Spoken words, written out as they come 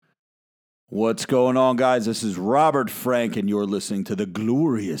What's going on, guys? This is Robert Frank, and you're listening to the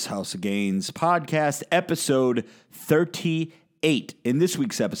Glorious House of Gains podcast, episode 38. In this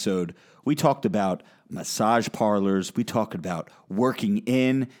week's episode, we talked about massage parlors, we talked about working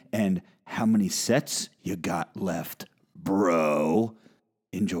in, and how many sets you got left, bro.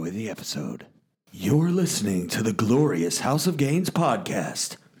 Enjoy the episode. You're listening to the Glorious House of Gains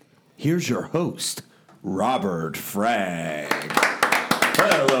podcast. Here's your host, Robert Frank.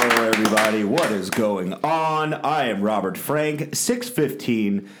 Hello, everybody. What is going on? I am Robert Frank,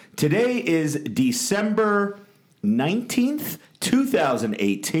 615. Today is December 19th,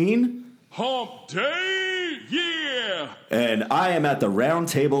 2018. Hump Day, yeah! And I am at the round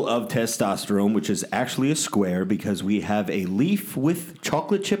table of testosterone, which is actually a square because we have a leaf with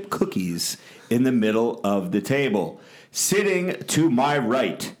chocolate chip cookies in the middle of the table. Sitting to my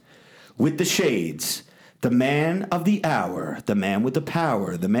right with the shades, the man of the hour, the man with the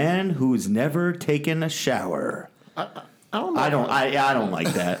power, the man who's never taken a shower. I don't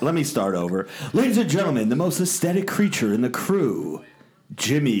like that. Let me start over. Ladies and gentlemen, the most aesthetic creature in the crew,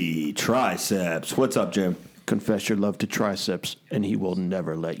 Jimmy Triceps. What's up, Jim? Confess your love to Triceps, and he will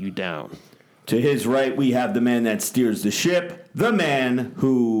never let you down. To his right, we have the man that steers the ship, the man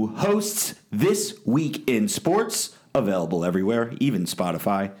who hosts This Week in Sports, available everywhere, even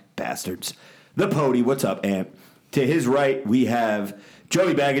Spotify. Bastards. The Pody, what's up, Ant? To his right, we have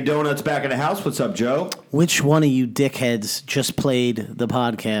Joey Bag of Donuts back in the house. What's up, Joe? Which one of you dickheads just played the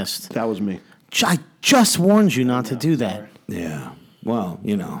podcast? That was me. I just warned you not to do that. Yeah. Well,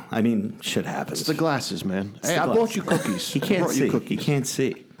 you know, I mean, shit happens. It's the glasses, man. Hey, I glasses. bought you cookies. He can't see. He can't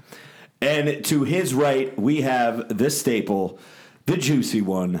see. And to his right, we have the staple, the juicy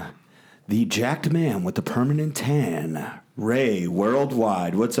one, the jacked man with the permanent tan, Ray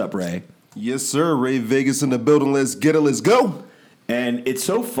Worldwide. What's up, Ray? Yes, sir. Ray Vegas in the building. Let's get it. Let's go. And it's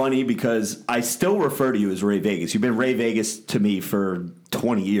so funny because I still refer to you as Ray Vegas. You've been Ray Vegas to me for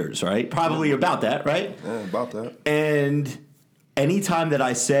 20 years, right? Probably about that, right? Yeah, about that. And anytime that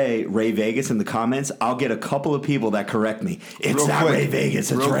I say Ray Vegas in the comments, I'll get a couple of people that correct me. It's Real not quick. Ray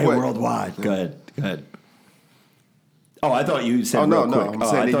Vegas. It's Real Ray quick. Worldwide. Good. Oh, I thought you said Oh, no, real no. quick. I'm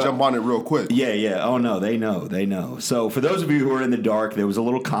saying I they thought- jump on it real quick. Yeah. Oh, no, they know. So for those of you who are in the dark, there was a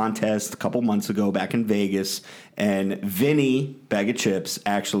little contest a couple months ago back in Vegas, and Vinny, Bag of Chips,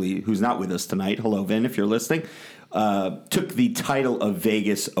 actually, who's not with us tonight, hello, Vin, if you're listening, took the title of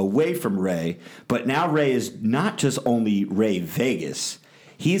Vegas away from Ray, but now Ray is not just only Ray Vegas,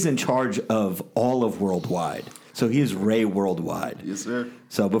 he's in charge of all of Worldwide. So he is Ray Worldwide. Yes, sir.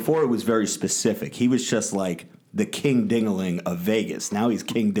 So before it was very specific. He was just like the King Dingaling of Vegas. Now he's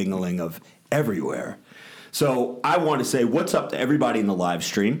King Dingaling of everywhere. So I want to say what's up to everybody in the live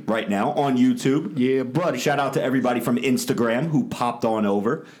stream right now on YouTube. Yeah, buddy. Shout out to everybody from Instagram who popped on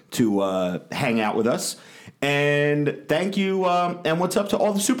over to hang out with us. And thank you. And what's up to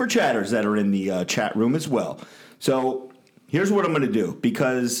all the super chatters that are in the chat room as well. So here's what I'm going to do.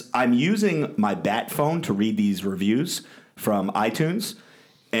 Because I'm using my bat phone to read these reviews from iTunes.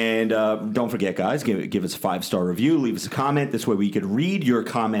 And don't forget, guys, give us a 5-star review. Leave us a comment. This way we could read your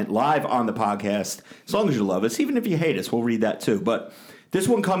comment live on the podcast. As long as you love us. Even if you hate us, we'll read that too. But this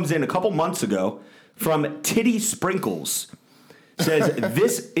one comes in a couple months ago from Titty Sprinkles. Says,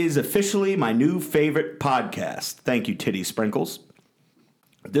 this is officially my new favorite podcast. Thank you, Titty Sprinkles.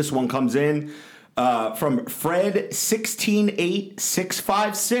 This one comes in from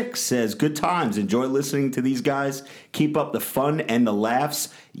Fred168656. Says, good times. Enjoy listening to these guys. Keep up the fun and the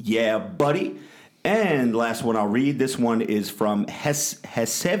laughs. Yeah, buddy. And last one I'll read. This one is from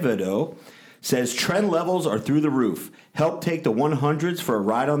Hesevedo. Says, trend levels are through the roof. Helped take the 100s for a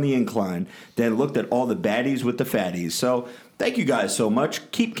ride on the incline. Then looked at all the baddies with the fatties. So thank you guys so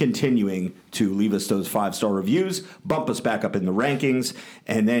much. Keep continuing to leave us those 5-star reviews. Bump us back up in the rankings.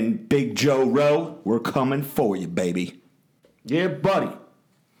 And then Big Joe Rowe, we're coming for you, baby. Yeah, buddy.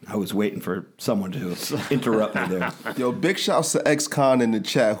 I was waiting for someone to interrupt me there. Yo, big shouts to X-Con in the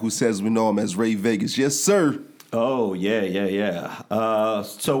chat who says we know him as Ray Vegas. Yes, sir. Oh, yeah.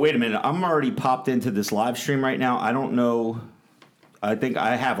 So wait a minute. I'm already popped into this live stream right now. I don't know. I think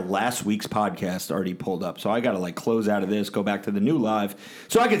I have last week's podcast already pulled up. So I got to close out of this, go back to the new live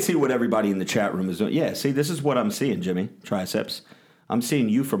so I can see what everybody in the chat room is doing. Yeah, see, this is what I'm seeing, Jimmy. Triceps. I'm seeing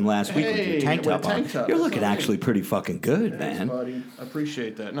you from last week with your tank top on. You're looking actually pretty fucking good, man. Buddy. I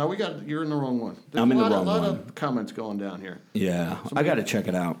appreciate that. No, you're in the wrong one. There's I'm in the wrong a lot one. of comments going down here. Yeah, I got to check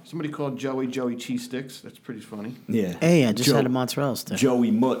it out. Somebody called Joey cheese sticks. That's pretty funny. Yeah. Hey, I just had a mozzarella stick. Joey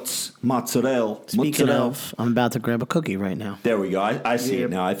mozzarella. Speaking of, I'm about to grab a cookie right now. There we go. I see it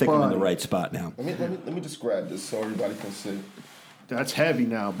now. I think I'm in the buddy. right spot now. Let me just grab this so everybody can see. That's heavy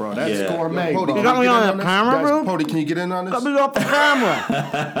now, bro. That's Yeah. gourmet, Pody, bro. You got me on the this? camera, Guys, bro? Pody, can you get in on this? Got me off the camera.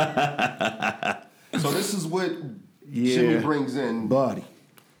 So this is what Yeah. Jimmy brings in. Buddy.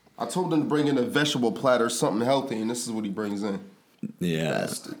 I told him to bring in a vegetable platter, something healthy, and this is what he brings in. Yeah.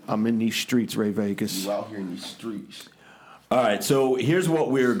 I'm in these streets, Ray Vegas. You out here in these streets. All right, so here's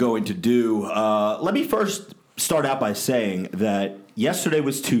what we're going to do. Let me first start out by saying that yesterday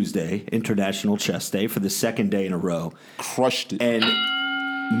was Tuesday, International Chest Day, for the second day in a row. Crushed it. And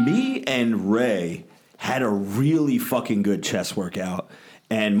me and Ray had a really fucking good chest workout.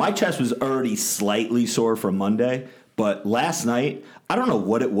 And my chest was already slightly sore from Monday. But last night, I don't know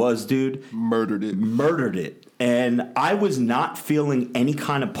what it was, dude. Murdered it. And I was not feeling any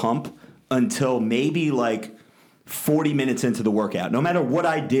kind of pump until maybe like 40 minutes into the workout. No matter what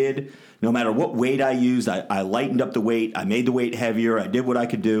I did, no matter what weight I used, I lightened up the weight. I made the weight heavier. I did what I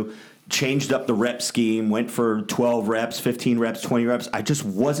could do. Changed up the rep scheme. Went for 12 reps, 15 reps, 20 reps. I just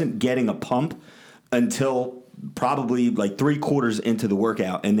wasn't getting a pump until probably like 3/4 into the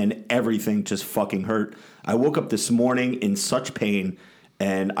workout. And then everything just fucking hurt. I woke up this morning in such pain,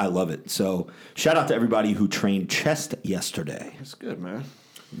 and I love it. So shout out to everybody who trained chest yesterday. That's good, man.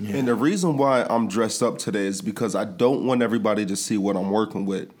 And the reason why I'm dressed up today is because I don't want everybody to see what I'm working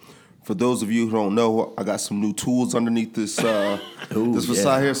with. For those of you who don't know, I got some new tools underneath this this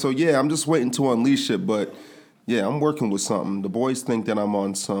facade here. So yeah, I'm just waiting to unleash it. But yeah, I'm working with something. The boys think that I'm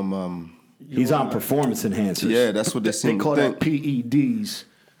on some. He's on performance enhancers. Yeah, that's what they They seem call to that think. PEDs.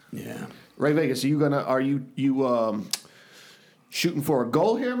 Yeah. Ray Vegas, are you shooting for a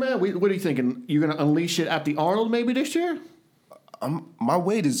goal here, man? What are you thinking? You're gonna unleash it at the Arnold maybe this year? My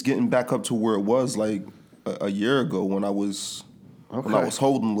weight is getting back up to where it was like a year ago when I was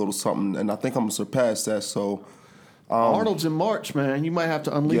holding a little something, and I think I'm gonna surpass that. So Arnold's in March, man. You might have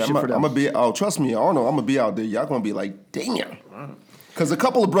to unleash yeah, it I'm for them. gonna be. Oh, trust me, Arnold, I'm gonna be out there. Y'all gonna be like, damn. Because a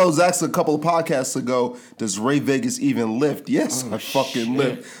couple of bros asked a couple of podcasts ago, does Ray Vegas even lift? Yes, I fucking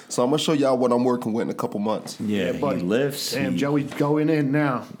lift. So I'm gonna show y'all what I'm working with in a couple months. Yeah, buddy. he lifts. Damn, he- Joey's going in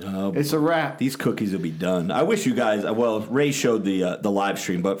now. It's a wrap. These cookies will be done. I wish you guys. Well, Ray showed the live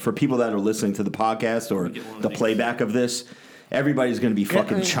stream, but for people that are listening to the podcast or the playback of this, everybody's going to be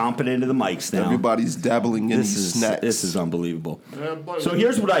fucking chomping into the mics now. Everybody's dabbling in these snacks. This is unbelievable. So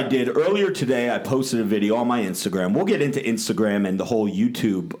here's what I did earlier today. I posted a video on my Instagram. We'll get into Instagram and the whole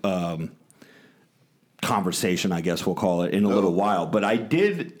YouTube conversation, I guess we'll call it, in a little while. But I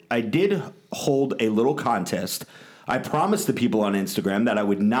did hold a little contest. I promised the people on Instagram that I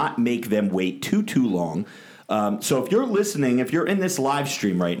would not make them wait too long. So if you're listening, if you're in this live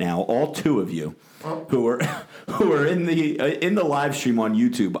stream right now, all two of you who are in the live stream on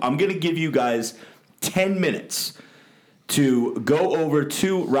YouTube, I'm going to give you guys 10 minutes to go over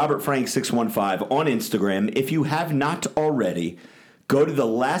to Robert Frank 615 on Instagram. If you have not already, go to the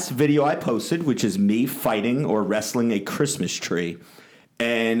last video I posted, which is me fighting or wrestling a Christmas tree,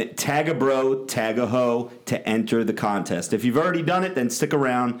 and tag a bro, tag a hoe to enter the contest. If you've already done it, then stick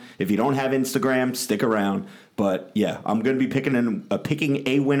around. If you don't have Instagram, stick around. But yeah, I'm going to be picking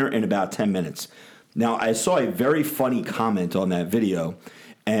a winner in about 10 minutes. Now, I saw a very funny comment on that video,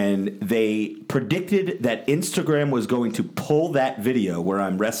 and they predicted that Instagram was going to pull that video where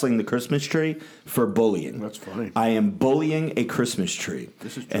I'm wrestling the Christmas tree for bullying. That's funny. I am bullying a Christmas tree,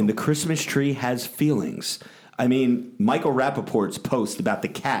 and the Christmas tree has feelings. I mean, Michael Rappaport's post about the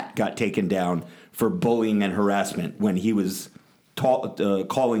cat got taken down for bullying and harassment when he was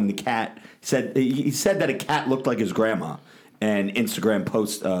calling the cat. He said that a cat looked like his grandma, and Instagram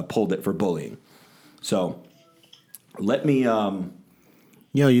post pulled it for bullying. So let me.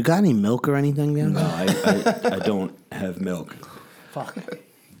 Yo, you got any milk or anything there? No, I don't have milk. Fuck.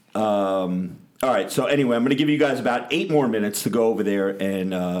 All right. So anyway, I'm going to give you guys about 8 more minutes to go over there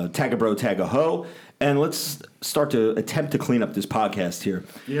and tag a bro, tag a hoe. And let's start to attempt to clean up this podcast here.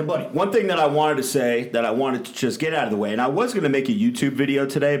 Yeah, buddy. One thing that I wanted to say that I wanted to just get out of the way, and I was going to make a YouTube video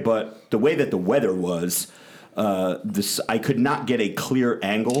today, but the way that the weather was, I could not get a clear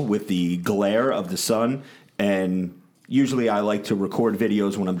angle with the glare of the sun. And usually I like to record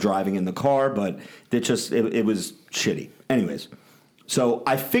videos when I'm driving in the car, but it was shitty. Anyways, so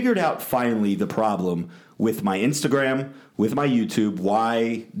I figured out finally the problem with my Instagram, with my YouTube,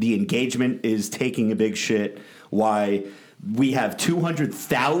 why the engagement is taking a big shit, why we have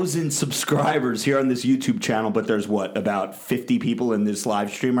 200,000 subscribers here on this YouTube channel, but there's about 50 people in this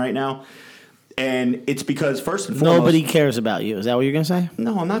live stream right now. And it's because first and foremost, Nobody cares about you. Is that what you're gonna say?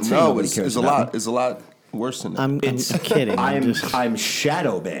 No, I'm not saying No, nobody it's cares a about lot. me. It's a lot. Worse than that. I'm kidding. I'm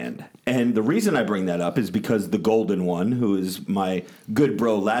shadow banned. And the reason I bring that up is because the golden one, who is my good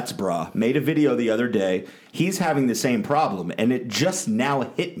bro Latsbra, made a video the other day. He's having the same problem, and it just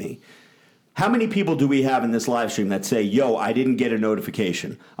now hit me. How many people do we have in this live stream that say, yo, I didn't get a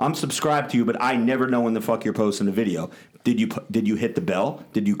notification? I'm subscribed to you, but I never know when the fuck you're posting a video. Did you hit the bell?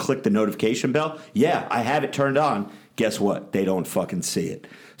 Did you click the notification bell? Yeah, I have it turned on. Guess what? They don't fucking see it.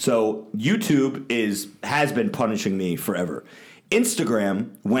 So YouTube has been punishing me forever. Instagram,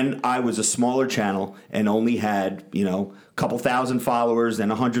 when I was a smaller channel and only had, a couple thousand followers, then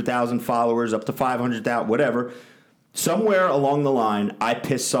 100,000 followers, up to 500,000, whatever, somewhere along the line, I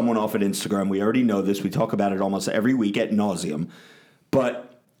pissed someone off at Instagram. We already know this. We talk about it almost every week at nauseum.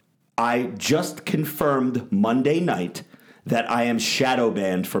 But I just confirmed Monday night that I am shadow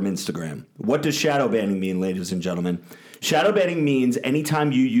banned from Instagram. What does shadow banning mean, ladies and gentlemen? Shadow banning means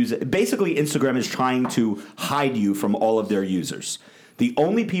anytime you use it, basically Instagram is trying to hide you from all of their users. The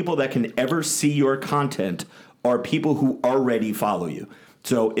only people that can ever see your content are people who already follow you.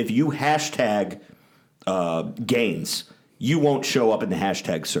 So if you hashtag gains, you won't show up in the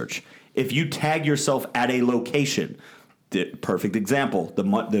hashtag search. If you tag yourself at a location, the perfect example,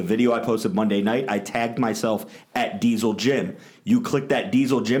 the video I posted Monday night, I tagged myself at Diesel Gym. You click that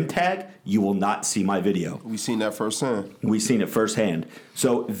Diesel Gym tag, you will not see my video. We seen that firsthand. We've seen it firsthand.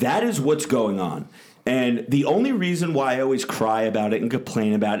 So that is what's going on. And the only reason why I always cry about it and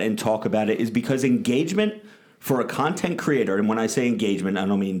complain about it and talk about it is because engagement for a content creator, and when I say engagement, I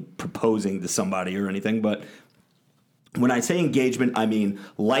don't mean proposing to somebody or anything, but when I say engagement, I mean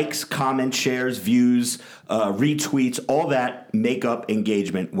likes, comments, shares, views, retweets, all that make up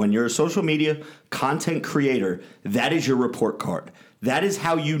engagement. When you're a social media content creator, that is your report card. That is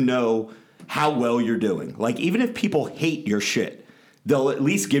how you know how well you're doing. Like, even if people hate your shit, they'll at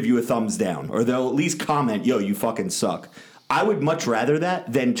least give you a thumbs down, or they'll at least comment, yo, you fucking suck. I would much rather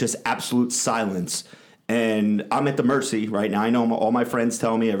that than just absolute silence. And I'm at the mercy right now. I know all my friends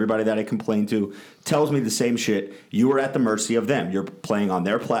tell me, everybody that I complain to tells me the same shit. You are at the mercy of them. You're playing on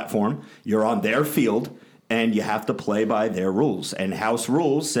their platform. You're on their field. And you have to play by their rules. And house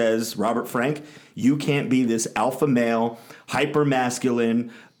rules says, Robert Frank, you can't be this alpha male, hyper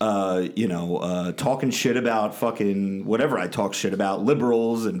masculine, talking shit about fucking whatever I talk shit about,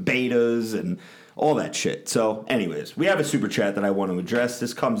 liberals and betas and all that shit. So anyways, we have a super chat that I want to address.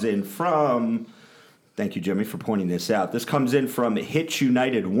 This comes in from... Thank you, Jimmy, for pointing this out. This comes in from Hitch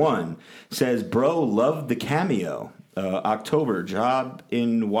United 1. Says, bro, love the cameo. October, job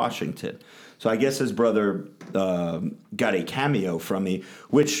in Washington. So I guess his brother got a cameo from me,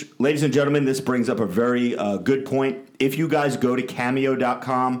 which, ladies and gentlemen, this brings up a very good point. If you guys go to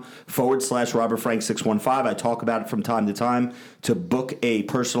cameo.com/RobertFrank615, I talk about it from time to time, to book a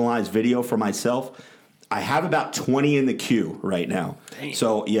personalized video for myself. I have about 20 in the queue right now. Damn.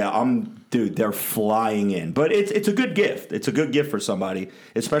 So, yeah, dude, they're flying in. But it's a good gift. It's a good gift for somebody,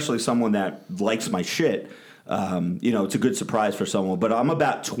 especially someone that likes my shit. It's a good surprise for someone. But I'm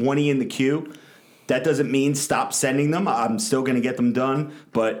about 20 in the queue. That doesn't mean stop sending them. I'm still going to get them done.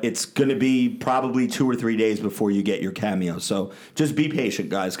 But it's going to be probably 2 or 3 days before you get your cameo. So just be patient,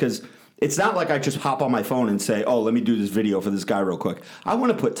 guys, because it's not like I just hop on my phone and say, oh, let me do this video for this guy real quick. I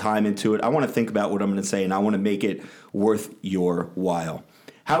want to put time into it. I want to think about what I'm going to say, and I want to make it worth your while.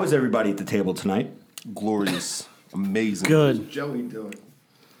 How is everybody at the table tonight? Glorious. Amazing. Good. What's Joey doing?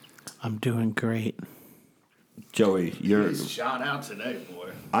 I'm doing great. Joey, you're... He's shot out today,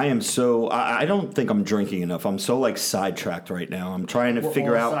 boy. I am so... I don't think I'm drinking enough. I'm so, sidetracked right now. I'm trying to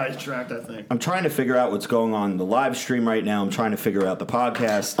figure out... sidetracked, I think. I'm trying to figure out what's going on in the live stream right now. I'm trying to figure out the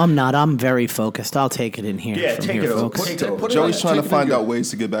podcast. I'm not. I'm very focused. I'll take it in here. Yeah, from take here, it over. folks. Take it over. Joey's trying to find out ways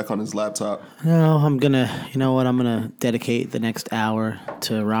to get back on his laptop. No, I'm going to... You know what? I'm going to dedicate the next hour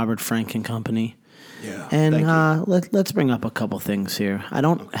to Robert Frank and Company. Yeah, And let's bring up a couple things here. I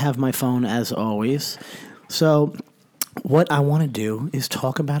don't have my phone as always. So... what I want to do is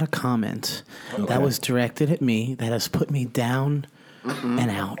talk about a comment that was directed at me that has put me down and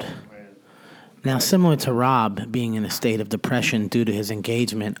out. Now, similar to Rob being in a state of depression due to his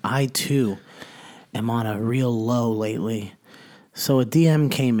engagement, I, too, am on a real low lately. So a DM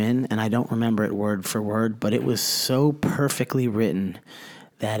came in, and I don't remember it word for word, but it was so perfectly written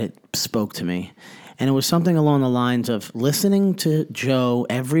that it spoke to me. And it was something along the lines of listening to Joe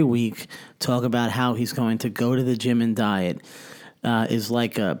every week talk about how he's going to go to the gym and diet is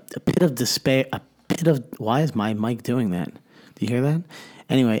like a pit of despair. Why is my mic doing that? Do you hear that?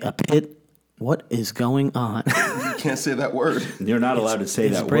 Anyway, what is going on? You can't say that word. You're not allowed to say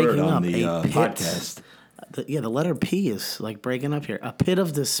that word on the podcast. the letter P is like breaking up here. A pit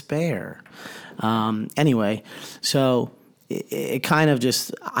of despair. Anyway, so it kind of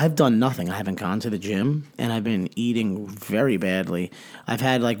just, I've done nothing. I haven't gone to the gym, and I've been eating very badly. I've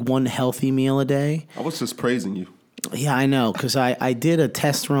had like one healthy meal a day. I was just praising you. Yeah, I know, because I did a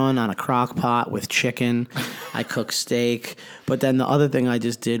test run on a crock pot with chicken. I cooked steak. But then the other thing I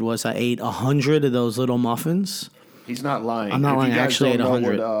just did was I ate 100 of those little muffins. He's not lying. I'm not If lying. you I guys actually don't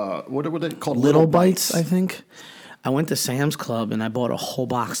ate know 100. What were they called? Little Bites, I think. I went to Sam's Club and I bought a whole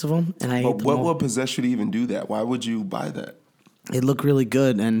box of them, and I ate But them what all. would possess you to even do that? Why would you buy that? It looked really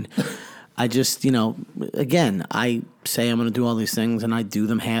good, and I just, again, I say I'm going to do all these things, and I do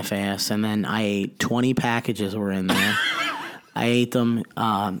them half-ass, and then I ate 20 packages were in there. I ate them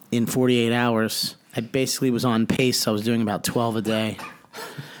in 48 hours. I basically was on pace. I was doing about 12 a day.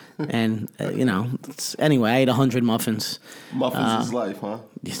 And, anyway, I ate 100 muffins. Muffins is life, huh?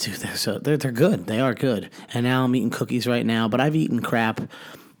 Yeah, dude, they're good. They are good. And now I'm eating cookies right now, but I've eaten crap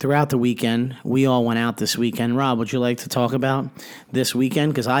throughout the weekend. We all went out this weekend. Rob, would you like to talk about this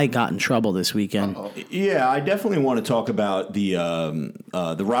weekend? Because I got in trouble this weekend. Yeah, I definitely want to talk about the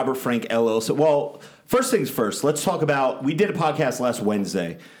Robert Frank LLC. Well, first things first, let's talk about, we did a podcast last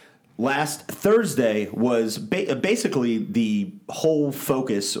Wednesday. Last Thursday was basically the whole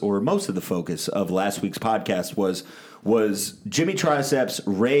focus, or most of the focus, of last week's podcast was Jimmy Triceps,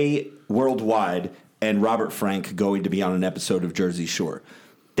 Ray Worldwide, and Robert Frank going to be on an episode of Jersey Shore.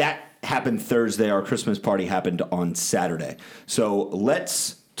 That happened Thursday. Our Christmas party happened on Saturday. So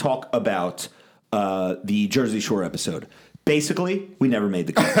let's talk about the Jersey Shore episode. Basically, we never made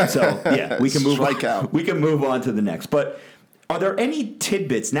the cut. So yeah, we can move out. We can move on to the next. But are there any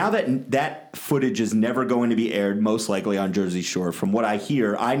tidbits now that footage is never going to be aired, most likely on Jersey Shore? From what I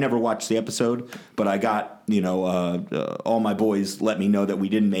hear, I never watched the episode, but I got all my boys let me know that we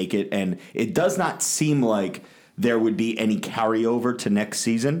didn't make it, and it does not seem like there would be any carryover to next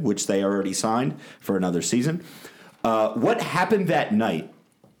season, which they already signed for another season. What happened that night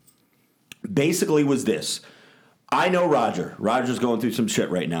basically was this. I know Roger. Roger's going through some shit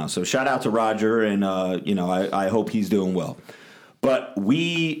right now, so shout out to Roger, and I hope he's doing well. But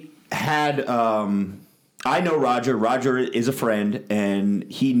we had, I know Roger. Roger is a friend, and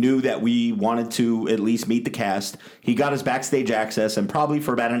he knew that we wanted to at least meet the cast. He got us backstage access, and probably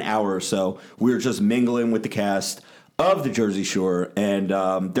for about an hour or so, we were just mingling with the cast of the Jersey Shore, and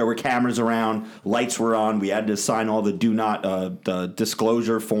there were cameras around, lights were on. We had to sign all the the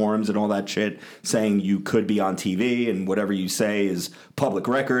disclosure forms and all that shit, saying you could be on TV and whatever you say is public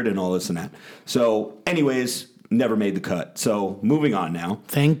record and all this and that. So, anyways, never made the cut. So, moving on now.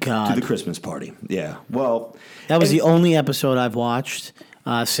 Thank God. To the Christmas party. Yeah. Well, that was the only episode I've watched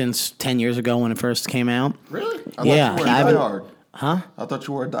since 10 years ago when it first came out. Really? Yeah, I thought you were a diehard. Huh? I thought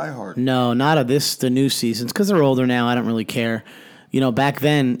you were a diehard. No, not of the new seasons, because they're older now. I don't really care. Back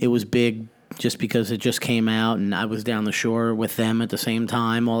then it was big just because it just came out, and I was down the shore with them at the same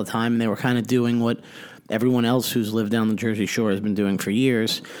time all the time, and they were kind of doing what everyone else who's lived down the Jersey Shore has been doing for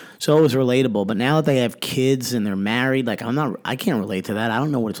years. So it was relatable. But now that they have kids and they're married, I can't relate to that. I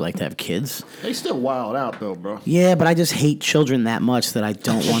don't know what it's like to have kids. They still wild out though, bro. Yeah, but I just hate children that much that I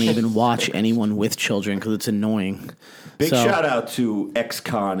don't want to even watch anyone with children because it's annoying. Big shout out to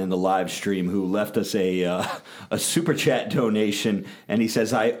XCon in the live stream who left us a super chat donation, and he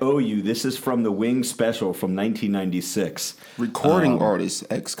says, "I owe you. This is from the Wing special from 1996." Recording artist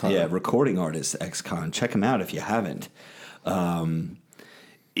XCon. Yeah, recording artist XCon. Check him out if you haven't.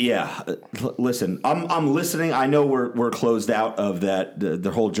 Listen, I'm listening. I know we're closed out of that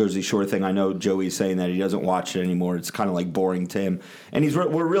the whole Jersey Shore thing. I know Joey's saying that he doesn't watch it anymore. It's kind of like boring to him, and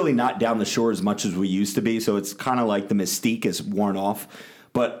we're really not down the shore as much as we used to be. So it's kind of like the mystique is worn off.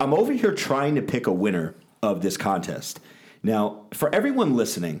 But I'm over here trying to pick a winner of this contest. Now, for everyone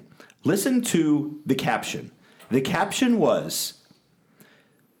listening, listen to the caption. The caption was,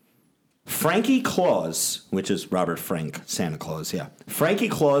 Frankie Claus, which is Robert Frank, Santa Claus, yeah. Frankie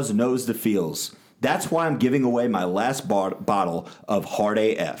Claus knows the feels. That's why I'm giving away my last bottle of Hard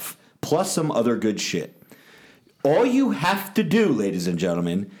AF, plus some other good shit. All you have to do, ladies and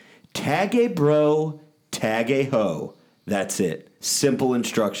gentlemen, tag a bro, tag a hoe. That's it. Simple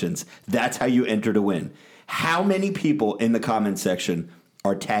instructions. That's how you enter to win. How many people in the comment section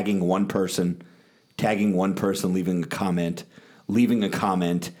are tagging one person, leaving a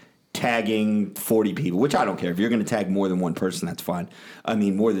comment, tagging 40 people, which I don't care. If you're going to tag more than one person, that's fine. I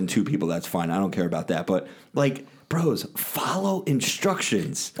mean, more than two people, that's fine. I don't care about that. But, bros, follow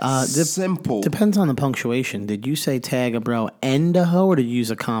instructions. Simple. Depends on the punctuation. Did you say tag a bro and a hoe, or did you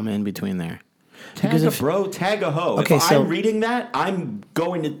use a comma in between there? Tag a bro, tag a hoe. Okay, if so I'm reading that, I'm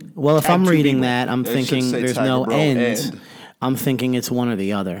going to. Well, if tag I'm two reading people. that, I'm It should thinking say there's tag a no bro end. and. I'm thinking it's one or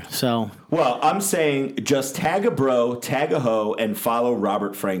the other. So Well, I'm saying just tag a bro, tag a hoe, and follow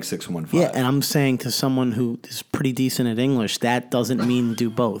Robert Frank 615. yeah, and I'm saying to someone who is pretty decent at English, that doesn't mean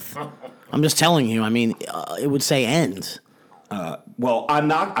do both. I'm just telling you. I mean, it would say end. Well,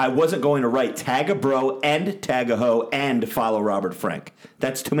 I wasn't going to write tag a bro and tag a hoe and follow Robert Frank.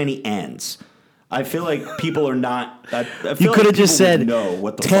 That's too many ands. I feel like people are not. I feel You like could have just people would said know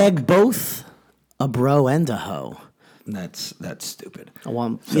what the tag fuck. both a bro and a hoe. That's stupid.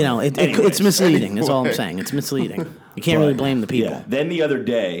 Well, anyways. it's misleading. That's all I'm saying. It's misleading. You can't really blame the people. Yeah. Then the other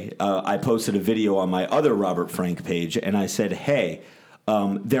day, I posted a video on my other Robert Frank page, and I said, "Hey,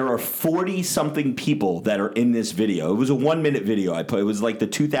 there are 40-something people that are in this video." It was a 1-minute video I put. It was like the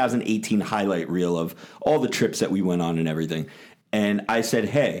 2018 highlight reel of all the trips that we went on and everything. And I said,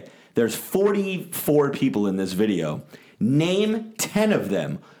 "Hey, there's 44 people in this video. Name 10 of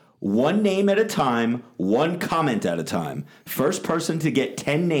them." One name at a time, one comment at a time. First person to get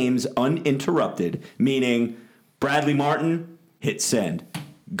 10 names uninterrupted, meaning Bradley Martin, hit send.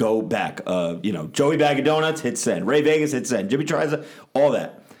 Go back. Joey Bag of Donuts, hit send. Ray Vegas, hit send. Jimmy Triza, all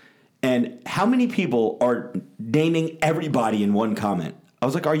that. And how many people are naming everybody in one comment? I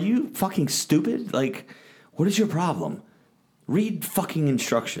was like, are you fucking stupid? Like, what is your problem? Read fucking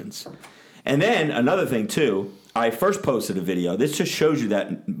instructions. And then another thing, too. I first posted a video. This just shows you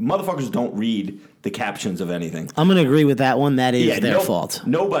that motherfuckers don't read the captions of anything. I'm going to agree with that one. That is their fault.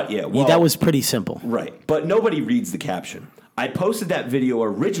 Nobody. Yeah, well, that was pretty simple. Right. But nobody reads the caption. I posted that video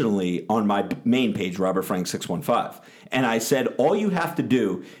originally on my main page, Robert Frank 615. And I said, all you have to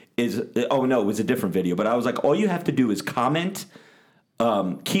do is, oh no, it was a different video. But I was like, all you have to do is comment,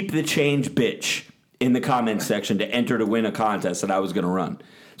 keep the change, bitch, in the comment section to enter to win a contest that I was going to run.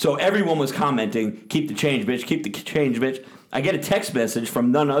 So everyone was commenting, keep the change, bitch, keep the change, bitch. I get a text message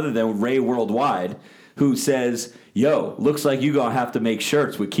from none other than Ray Worldwide, who says, yo, looks like you're going to have to make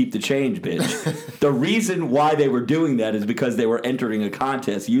shirts with keep the change, bitch. The reason why they were doing that is because they were entering a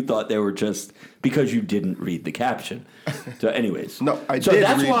contest. You thought they were just because you didn't read the caption. So anyways. No, I so did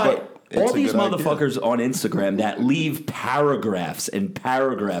that's read, why but it's all a these good motherfuckers on Instagram that leave paragraphs and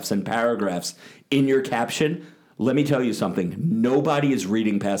paragraphs and paragraphs in your caption, let me tell you something. Nobody is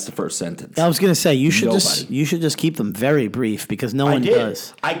reading past the first sentence. I was going to say you should Nobody. just keep them very brief because no one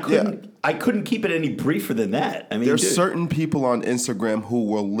does. I couldn't keep it any briefer than that. I mean, There's certain people on Instagram who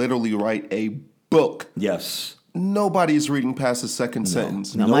will literally write a book. Yes. Nobody's reading past the second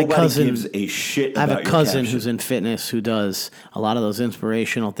sentence. No, my Nobody cousin gives a shit I about have a your cousin caption. who's in fitness who does a lot of those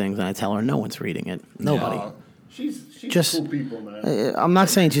inspirational things, and I tell her no one's reading it. Nobody. She's Just- cool people, man. I'm not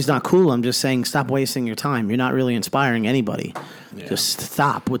saying she's not cool. I'm just saying stop wasting your time. You're not really inspiring anybody. Just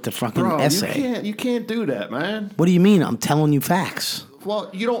stop with the fucking Bro, essay. you can't do that, man. What do you mean? I'm telling you facts. Well,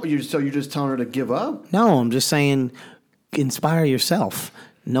 you don't. So you're just telling her to give up? No, I'm just saying inspire yourself.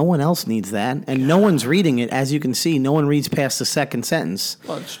 No one else needs that, and no one's reading it. As you can see, no one reads past the second sentence.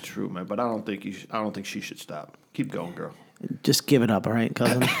 Well, it's true, man. But I don't think I don't think she should stop. Keep going, girl. Just give it up, all right,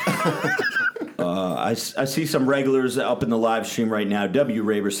 cousin? I see some regulars up in the live stream right now. W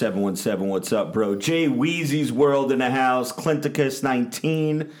Raber 717, what's up, bro? Jay Weezy's World in the house. Clinticus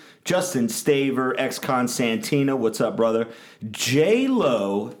 19. Justin Staver, ex-con Santina, what's up, brother? J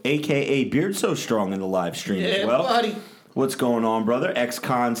Lo, aka Beard So Strong, in the live stream as well. buddy. What's going on, brother?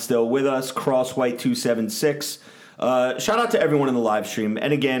 Ex-con still with us. Crosswhite 276. Shout out to everyone in the live stream.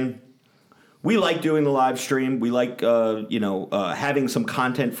 And again, we like doing the live stream. We like, having some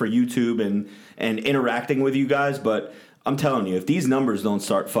content for YouTube and interacting with you guys. But I'm telling you, if these numbers don't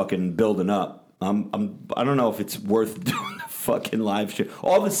start fucking building up, I don't know if it's worth doing a fucking live stream.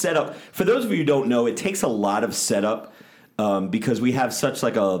 All the setup. For those of you who don't know, it takes a lot of setup because we have such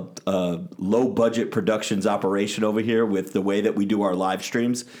like a low budget productions operation over here with the way that we do our live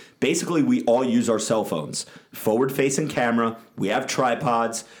streams. Basically, we all use our cell phones. Forward facing camera. We have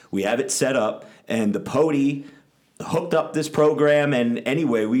tripods. We have it set up. And the Pody hooked up this program. And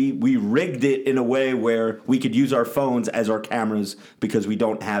anyway, we rigged it in a way where we could use our phones as our cameras because we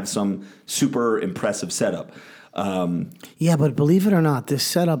don't have some super impressive setup. Yeah, but believe it or not, this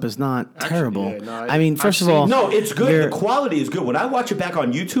setup is not terrible. yeah, no, I mean, first of all, No, it's good. you're- The quality is good. When I watch it back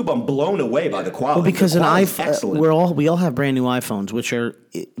on YouTube, I'm blown away by the quality. Well, because the an quality's iPhone, excellent. we all have brand new iPhones, which are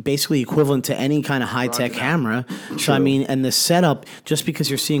basically equivalent to any kind of high tech camera. So I mean, and the setup, just because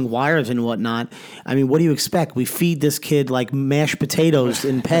you're seeing wires and whatnot, I mean, what do you expect? We feed this kid like mashed potatoes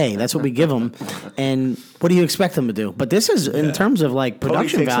in pay. That's what we give him, and What do you expect him to do? But this is in terms of like Cody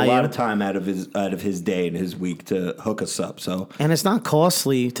production takes value. a lot of time out of his day and his week to hook us up. So And it's not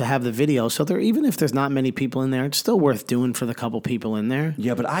costly to have the video, so even if there's not many people in there, it's still worth doing for the couple people in there.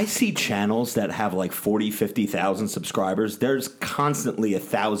 yeah, but I see channels that have like 40, 50,000 subscribers. There's constantly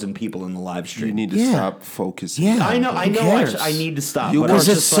 1,000 people in the live stream. You need to stop focusing. Yeah. I know. Who cares? I need to stop. You but want I'm Because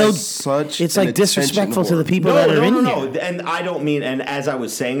just it's so like such it's an like disrespectful to the attention people No, that are no, in no, here. no. And I don't mean, and as I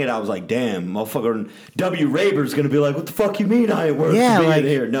was saying it, I was like, damn, motherfucker, W. Raber's going to be like, what the fuck you mean I ain't worth Yeah, being like,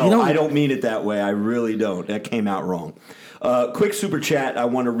 here? you No, don't- I don't mean it that way. I really don't. That came out wrong. Quick super chat I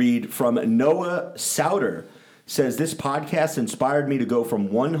want to read from Noah Souter. Says, this podcast inspired me to go from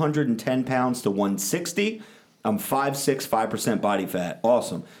 110 pounds to 160. I'm 5'6", 5% body fat.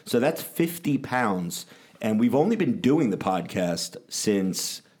 Awesome. So that's 50 pounds. And we've only been doing the podcast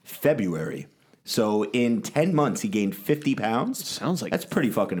since February. So in 10 months, he gained 50 pounds. Sounds like- That's pretty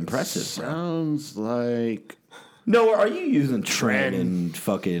fucking impressive, bro. Sounds like Noah, are you using Tren and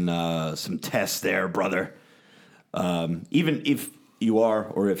fucking some tests there, brother? Even if you are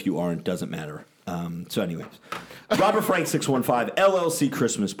or if you aren't, doesn't matter. So anyways, Robert Frank 615 LLC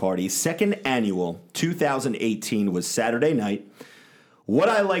Christmas Party, second annual 2018 was Saturday night. What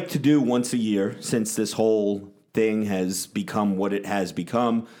I like to do once a year, since this whole thing has become what it has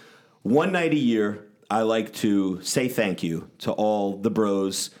become, one night a year, I like to say thank you to all the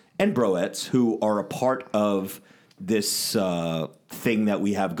bros and broettes who are a part of this thing that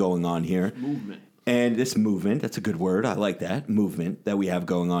we have going on here. Movement. And this movement, that's a good word. I like that. Movement that we have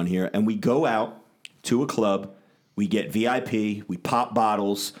going on here. And we go out to a club. We get VIP. We pop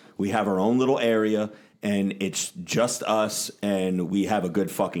bottles. We have our own little area. And it's just us. And we have a good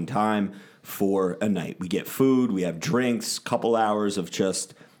fucking time for a night. We get food. We have drinks. Couple hours of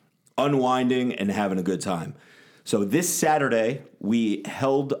just unwinding and having a good time. So this Saturday, we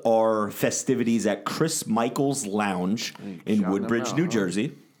held our festivities at Chris Michael's Lounge in Woodbridge, New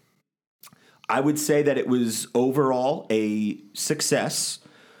Jersey. I would say that it was overall a success.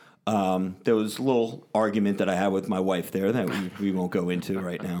 There was a little argument that I had with my wife there that we won't go into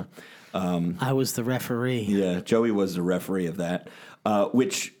right now. I was the referee. Yeah, Joey was the referee of that,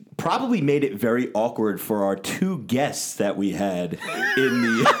 which probably made it very awkward for our two guests that we had in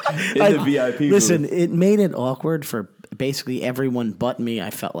the VIP booth. Listen, it made it awkward for basically everyone but me. I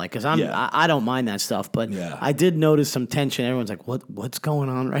felt like because Yeah. I don't mind that stuff, but Yeah. I did notice some tension. Everyone's like, "What's going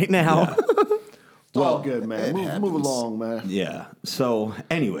on right now?" it's all good, man. Move along, man. Yeah. So,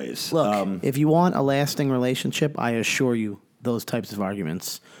 anyways, Look, if you want a lasting relationship, I assure you, those types of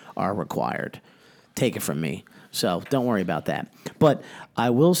arguments are required. Take it from me. So don't worry about that. But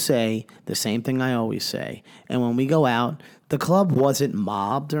I will say the same thing I always say. And when we go out, the club wasn't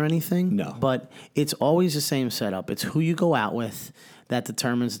mobbed or anything. No. But it's always the same setup. It's who you go out with that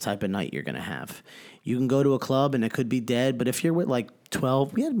determines the type of night you're going to have. You can go to a club and it could be dead, but if you're with like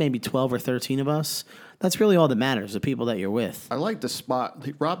 12, we had maybe 12 or 13 of us, that's really all that matters, the people that you're with. I like the spot.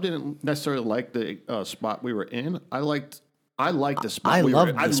 Rob didn't necessarily like the spot we were in. I liked the spot. I we loved were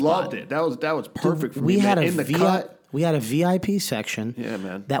in. the I spot. loved it. That was perfect for We me. had man. a in the VIP cut. We had a VIP section. Yeah,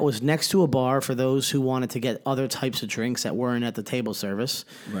 man. That was next to a bar for those who wanted to get other types of drinks that weren't at the table service.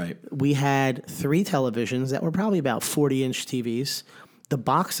 right. We had 3 televisions that were probably about 40-inch TVs. The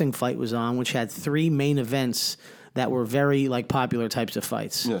boxing fight was on, which had 3 main events that were very like popular types of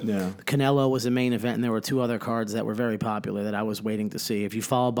fights. Yeah. Canelo was the main event, and there were 2 other cards that were very popular that I was waiting to see. If you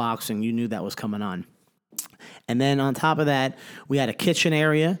follow boxing, you knew that was coming on. And then on top of that, we had a kitchen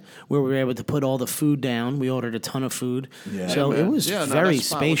area where we were able to put all the food down. We ordered a ton of food. Yeah. So Yeah, it man. was Yeah, no, very that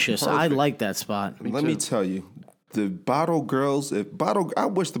spot was spacious. I perfect. liked that spot. Let me tell you, the Bottle Girls. I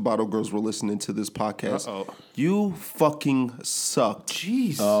wish the Bottle Girls were listening to this podcast. Uh-oh. You fucking suck.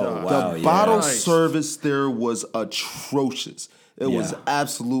 Jesus. Oh, wow. The yeah. bottle Nice. service there was atrocious. It was Yeah.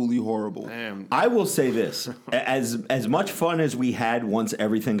 absolutely horrible. Damn. I will say this: as much fun as we had once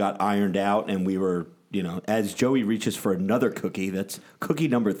everything got ironed out, and we were, as Joey reaches for another cookie, that's cookie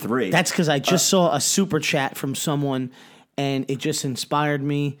number 3. That's because I just saw a super chat from someone, and it just inspired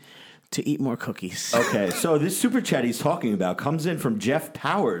me to eat more cookies. Okay, so this super chat he's talking about comes in from Jeff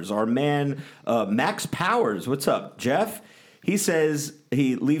Powers, our man Max Powers. What's up, Jeff? He says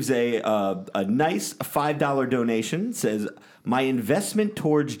he leaves a nice $5 donation. Says my investment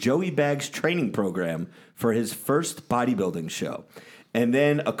towards Joey Bag's training program for his first bodybuilding show, and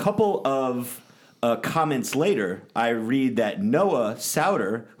then a couple of comments later, I read that Noah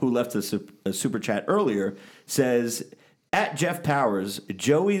Souter, who left a super chat earlier, says At Jeff Powers,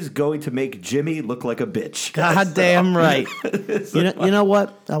 Joey's going to make Jimmy look like a bitch. God damn right. You know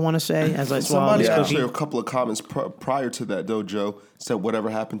what I want to say as I swallow Somebody this actually cookie? a couple of comments prior to that, though, Joe, said whatever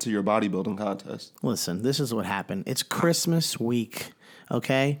happened to your bodybuilding contest. Listen, this is what happened. It's Christmas week,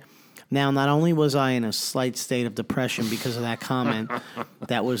 okay? Now, not only was I in a slight state of depression because of that comment,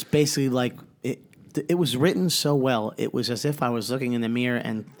 that was basically like, it was written so well, it was as if I was looking in the mirror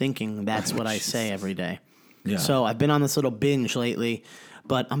and thinking that's what I say every day. Yeah. So I've been on this little binge lately,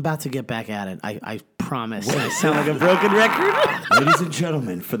 but I'm about to get back at it. I promise. I sound like a broken record. Ladies and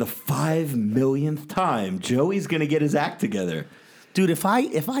gentlemen, for the 5 millionth time, Joey's going to get his act together. Dude, if I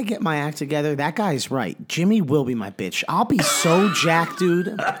get my act together, that guy's right. Jimmy will be my bitch. I'll be so jacked,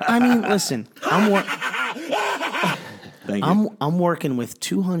 dude. I mean, listen, Thank you. I'm working with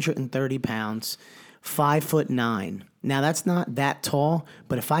 230 pounds, 5'9". Now that's not that tall,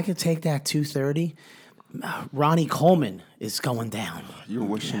 but if I could take that 230, Ronnie Coleman is going down. You're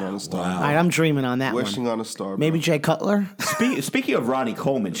wishing on a star. All right, I'm dreaming on that Wishing one. on a star. Maybe bro. Jay Cutler. Speaking of Ronnie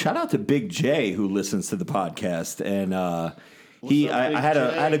Coleman, shout out to Big J who listens to the podcast, and I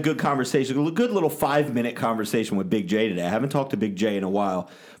had a good conversation, a good little 5-minute conversation with Big J today. I haven't talked to Big J in a while,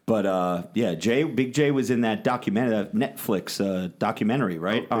 but Big J was in that documentary, that Netflix documentary,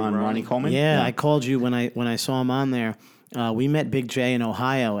 right, on Ronnie Coleman. Yeah, I called you when I saw him on there. We met Big J in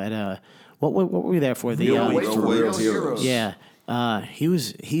Ohio at a what were we there for? The Real heroes. yeah.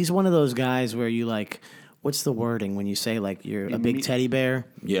 He's one of those guys where you like, what's the wording when you say like you're a big teddy bear?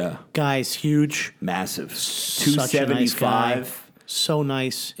 Yeah, Guy's huge, massive, such a nice guy. 275. So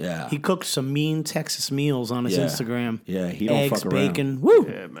nice. Yeah. He cooks some mean Texas meals on his Yeah. Instagram. Yeah, he don't Eggs, fuck around. bacon. Woo.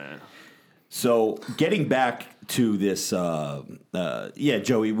 Yeah, man. So getting back to this,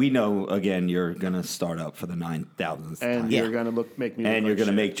 Joey, we know again you're gonna start up for the 9,000th time. And Yeah. you're gonna make me. And look you're like going to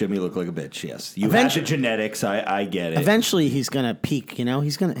shit. make Jimmy look like a bitch, yes. You have Eventually- the genetics, I get it. Eventually, he's gonna peak. You know,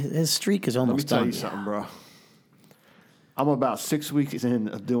 his streak is Let me almost tell done. you something, bro. I'm about 6 weeks in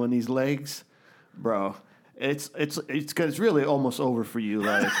of doing these legs, bro. It's really almost over for you,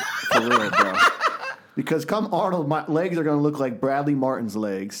 like for real, bro. Because come Arnold, my legs are gonna look like Bradley Martin's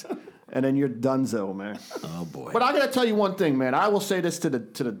legs, and then you're donezo, man. Oh, boy. But I gotta tell you one thing, man. I will say this to the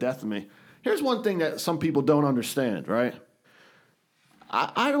death of me. Here's one thing that some people don't understand, right?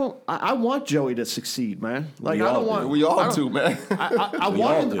 I want Joey to succeed, man. Like We I all don't do. want. We I all don't- do, man. I We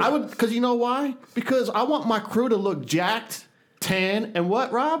want all him. do. I would, because you know why? Because I want my crew to look jacked, tan, and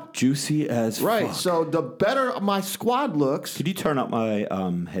what, Rob? Juicy as Right. fuck. So the better my squad looks, Could you turn up my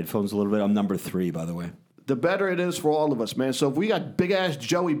headphones a little bit? I'm number 3, by the way. the better it is for all of us, man. So if we got big ass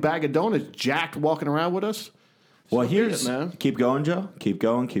Joey Bag of Donuts jacked walking around with us, Well, so be here's... it, man. Keep going, Joe. Keep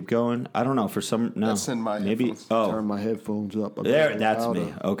going. I don't know, for some... No. That's in my Maybe... headphones. Oh, Turn my headphones up. A there, little that's louder.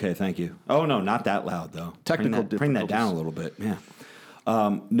 me. Okay, thank you. Oh, no, not that loud, though. Technical Bring that down a little bit, yeah.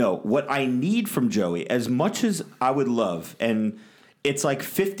 No, what I need from Joey, as much as I would love, and it's like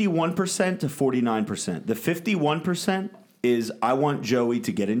 51% to 49%. The 51% is I want Joey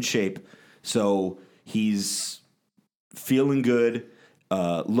to get in shape so he's feeling good,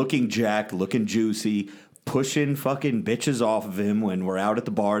 looking jacked, looking juicy, pushing fucking bitches off of him when we're out at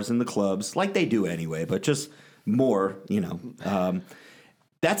the bars and the clubs, like they do anyway, but just more, you know.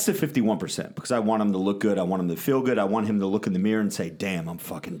 That's the 51% because I want him to look good. I want him to feel good. I want him to look in the mirror and say, damn, I'm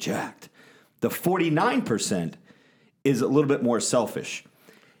fucking jacked. The 49% is a little bit more selfish.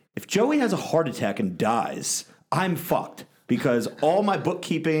 If Joey has a heart attack and dies, I'm fucked because all my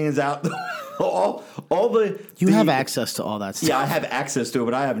bookkeeping is out. all the You have access to all that stuff. Yeah, I have access to it,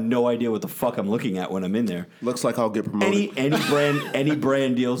 but I have no idea what the fuck I'm looking at when I'm in there. Looks like I'll get promoted. Any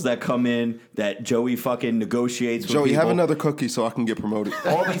brand deals that come in that Joey fucking negotiates with Joey, people. have another cookie so I can get promoted.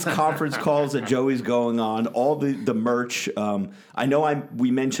 All these conference calls that Joey's going on, all the merch. I know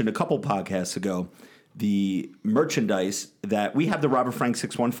we mentioned a couple podcasts ago the merchandise that we have, the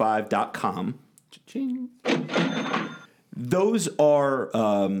RobertFrank615.com. Those are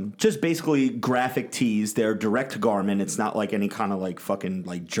just basically graphic tees. They're direct to garment. It's not like any kind of like fucking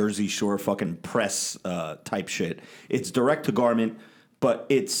like Jersey Shore fucking press type shit. It's direct to garment, but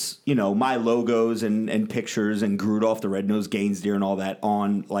it's, you know, my logos and pictures and Grudolph the Red-Nosed Gainsdeer and all that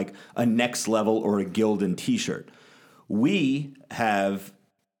on like a Next Level or a Gildan t-shirt. We're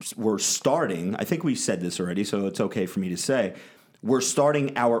starting, I think we said this already, so it's okay for me to say, we're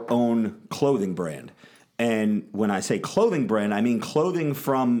starting our own clothing brand. And when I say clothing brand, I mean clothing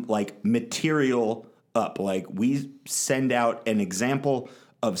from like material up. Like we send out an example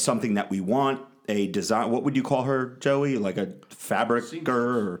of something that we want, a design. What would you call her, Joey? Like a fabricer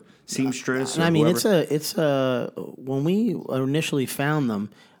or seamstress? Or I mean, whoever? it's a when we initially found them,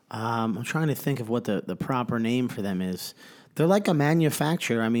 I'm trying to think of what the proper name for them is. They're like a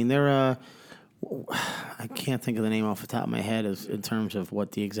manufacturer. I mean, they're a. I can't think of the name off the top of my head in terms of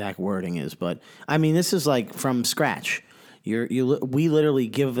what the exact wording is, but I mean, this is like from scratch. We literally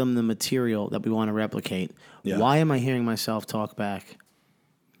give them the material that we want to replicate. Yeah. Why am I hearing myself talk back?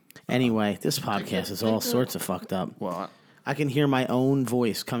 Anyway, this podcast is all sorts of fucked up. Well, I can hear my own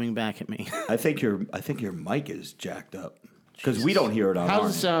voice coming back at me. I think your mic is jacked up because we don't hear it on. how ours.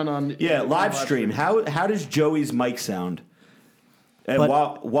 does it sound on? Yeah, live stream. How does Joey's mic sound? And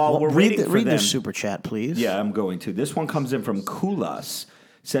But- while we're waiting for read them, the super chat, please. yeah, I'm going to. This one comes in from Kulas.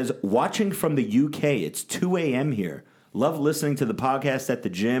 Says, watching from the UK. It's 2 a.m. here. Love listening to the podcast at the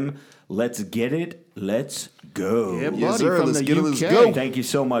gym. Let's get it. Let's go. Yeah, buddy, Yes, sir. from Let's the get it. UK. Let's go. Thank you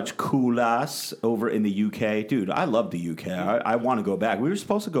so much, Kulas, over in the UK. Dude, I love the UK. I want to go back. We were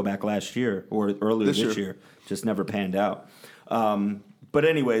supposed to go back last year or earlier this This year. year. Just never panned out. But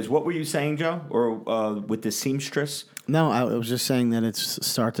anyways, what were you saying, Joe? Or with the seamstress? No, I was just saying that it's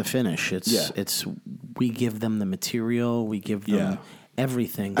start to finish. Yeah. It's we give them the material, we give them Yeah.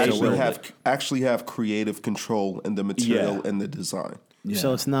 everything. Actually have creative control in the material Yeah. and the design.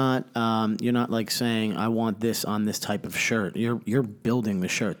 So it's not you're not like saying I want this on this type of shirt. You're building the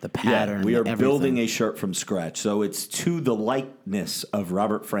shirt, the pattern. Yeah, we are everything. building a shirt from scratch. So it's to the likeness of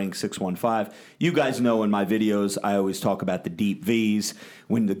Robert Frank 615. You guys know in my videos, I always talk about the deep Vs,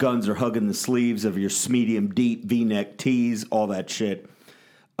 when the guns are hugging the sleeves of your medium deep V-neck tees, all that shit.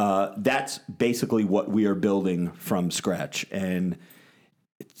 That's basically what we are building from scratch. And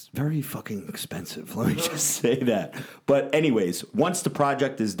it's very fucking expensive. Let me just say that. But anyways, once the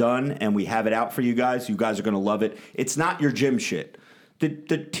project is done and we have it out for you guys are going to love it. It's not your gym shit. The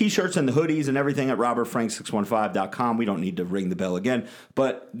T-shirts and the hoodies and everything at robertfrank615.com, we don't need to ring the bell again.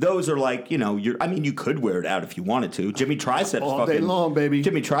 But those are like, you could wear it out if you wanted to. Jimmy Triceps All day long, baby.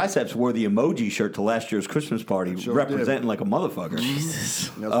 Jimmy Triceps wore the emoji shirt to last year's Christmas party, Sure representing like a motherfucker.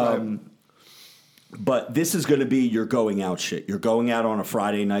 That's right. But this is going to be your going out shit. You're going out on a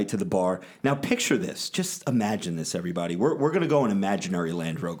Friday night to the bar. Now picture this. Just imagine this, everybody. We're going to go in imaginary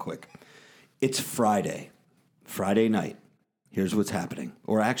land real quick. It's Friday night. Here's what's happening.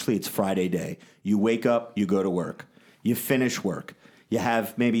 Or actually, it's Friday day. You wake up, you go to work. You finish work. You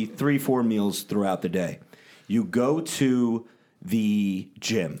have maybe 3-4 meals throughout the day. You go to the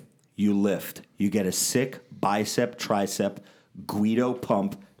gym. You lift. You get a sick bicep, tricep, Guido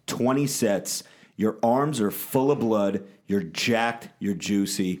pump, 20 sets. Your arms are full of blood. You're jacked. You're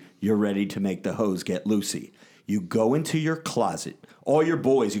juicy. You're ready to make the hose get loosey. You go into your closet. All your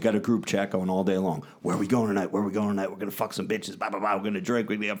boys, you got a group chat going all day long. Where are we going tonight? Where are we going tonight? We're going to fuck some bitches. Blah, blah, blah. We're going to drink.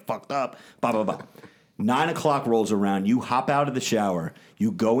 We're going to get fucked up. Blah, blah, blah. 9 o'clock rolls around. You hop out of the shower.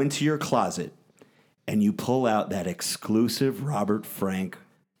 You go into your closet. And you pull out that exclusive Robert Frank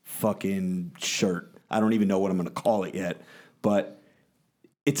fucking shirt. I don't even know what I'm going to call it yet. But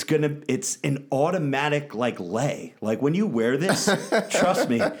it's an automatic lay. Like when you wear this, trust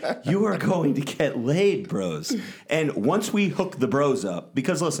me, you are going to get laid, bros. And once we hook the bros up,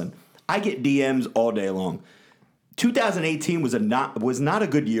 because listen, I get DMs all day long. 2018 was not a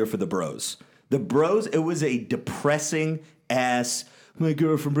good year for the bros. The bros, it was a depressing ass. My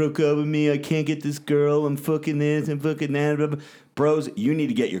girlfriend broke up with me. I can't get this girl. I'm fucking this. I'm fucking that. Blah, blah. Bros, you need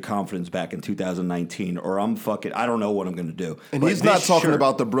to get your confidence back in 2019, or I don't know what I'm going to do. And But he's not this talking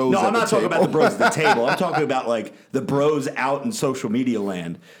about the bros No, at I'm the not talking about table. the bros at the table. I'm talking about the bros out in social media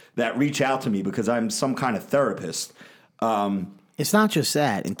land that reach out to me because I'm some kind of therapist. It's not just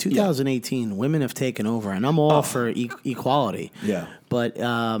that. In 2018, women have taken over, and I'm all for equality. Yeah. But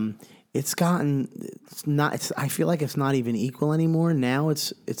it's not. I feel like it's not even equal anymore. Now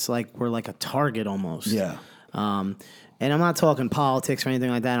it's like we're like a target almost. Yeah. And I'm not talking politics or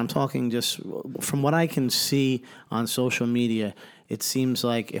anything like that. I'm talking just from what I can see on social media. It seems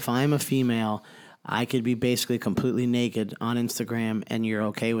like if I'm a female, I could be basically completely naked on Instagram and you're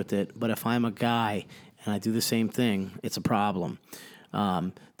okay with it. But if I'm a guy and I do the same thing, it's a problem.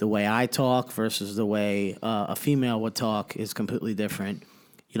 The way I talk versus the way a female would talk is completely different.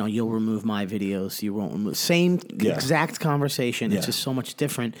 You'll remove my videos. You won't remove. Same exact conversation. Yeah. It's just so much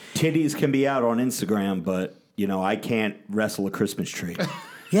different. Titties can be out on Instagram, but I can't wrestle a Christmas tree.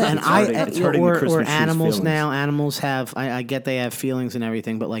 Yeah, and it's hurting the or Christmas tree's animals feelings. now. Animals have. I get they have feelings and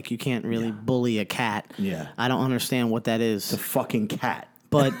everything, but you can't really bully a cat. Yeah. I don't understand what that is. The fucking cat.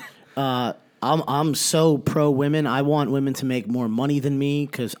 But I'm so pro women. I want women to make more money than me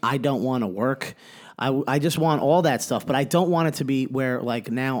because I don't want to work. I just want all that stuff, but I don't want it to be where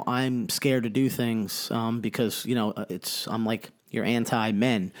now I'm scared to do things because I'm you're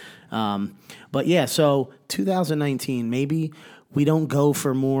anti-men. But yeah, so 2019, maybe we don't go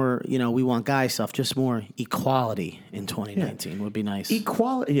for more, we want guy stuff, just more equality in 2019 would be nice.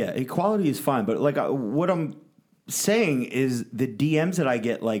 Equality is fine, but like what I'm saying is the DMs that I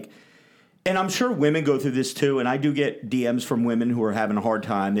get, like, and I'm sure women go through this too, and I do get DMs from women who are having a hard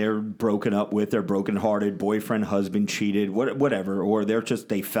time. They're broken up with, they're brokenhearted, boyfriend, husband cheated, whatever, or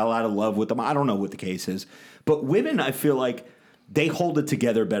they fell out of love with them. I don't know what the case is. But women, I feel like they hold it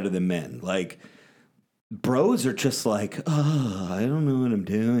together better than men. Like, bros are just like, oh, I don't know what I'm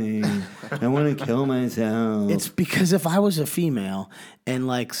doing. I want to kill myself. It's because if I was a female and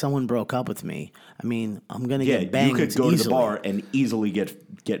like someone broke up with me, I mean, I'm gonna get banged. You could go easily. to the bar and easily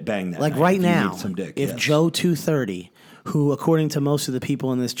get banged. That like night right if you now, need some dick. if yes. Joe 230, who according to most of the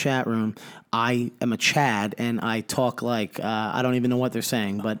people in this chat room, I am a Chad and I talk like I don't even know what they're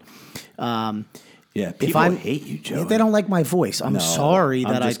saying, but. Yeah, people hate you, Joe. They don't like my voice. I'm sorry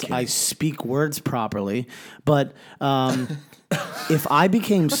I'm that I speak words properly, but if I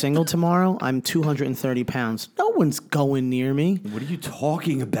became single tomorrow, I'm 230 pounds. No one's going near me. What are you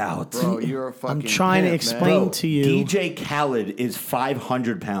talking about? Bro, you're a fucking I'm trying to pimp, explain man. to you. DJ Khaled is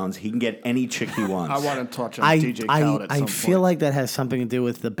 500 pounds. He can get any chick he wants. I want to touch on DJ Khaled at some I feel point. like that has something to do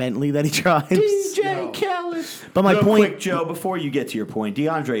with the Bentley that he drives. DJ Khaled. But my Real point, quick, Joe, before you get to your point,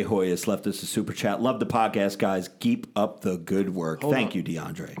 DeAndre Hoyas left us a super chat. Love the podcast, guys. Keep up the good work. Thank you,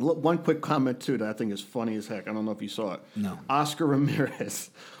 DeAndre. One quick comment, too, that I think is funny as heck. I don't know if you saw it. No. Oscar Ramirez.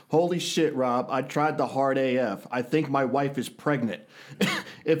 Holy shit, Rob. I tried the hard AF. I think my wife is pregnant.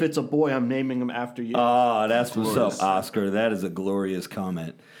 If it's a boy, I'm naming him after you. Oh, that's what's up, Oscar. That is a glorious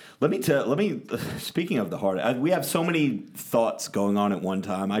comment. Speaking of the hard, we have so many thoughts going on at one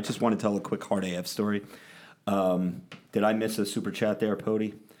time. I just want to tell a quick hard AF story. Did I miss a super chat there,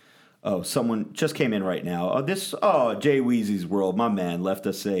 Pody? Oh, someone just came in right now. Jay Weezy's World, my man, left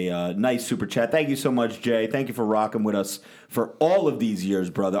us a nice super chat. Thank you so much, Jay. Thank you for rocking with us for all of these years,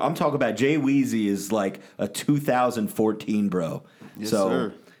 brother. I'm talking about Jay Weezy is like a 2014 bro. Yes, so,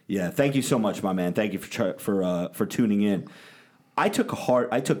 sir. Yeah, thank you so much, my man. Thank you for tuning in. I took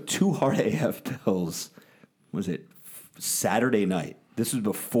 2 hard AF pills. Was it Saturday night? This was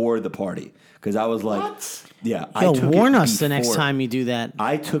before the party because I was like, What? Yeah. Yo, warn us the next time you do that.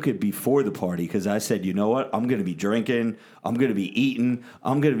 I took it before the party because I said, you know what? I'm going to be drinking. I'm going to be eating.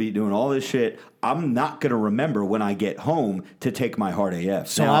 I'm going to be doing all this shit. I'm not going to remember when I get home to take my hard AF.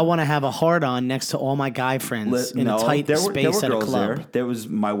 So Now, I want to have a hard on next to all my guy friends in a tight space at a club. There was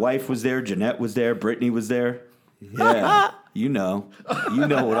my wife was there. Jeanette was there. Brittany was there. Yeah. You know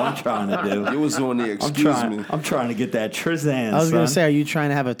what I'm trying to do. It was on the excuse me. I'm trying to get that Trizan. I was going to son. say, are you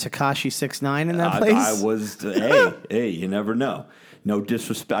trying to have a Tekashi 6ix9ine in that place? I was. Hey, you never know. No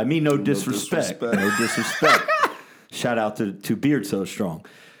disrespect. I mean, no disrespect. No disrespect. Shout out to Beard So Strong.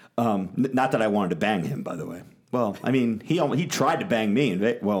 Not that I wanted to bang him, by the way. Well, I mean, he tried to bang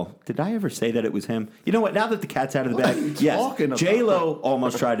me. Well, did I ever say that it was him? You know what? Now that the cat's out of the What bag, are you yes, talking about? J-Lo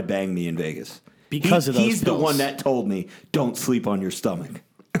almost tried to bang me in Vegas. Because of those He's the pills. one that told me, don't sleep on your stomach.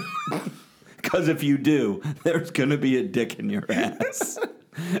 Because if you do, there's going to be a dick in your ass.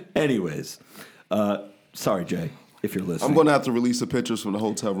 Anyways, sorry, Jay, if you're listening. I'm going to have to release the pictures from the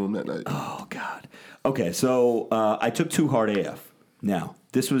hotel room that night. Oh, God. Okay, so I took 2 hard AF. Now,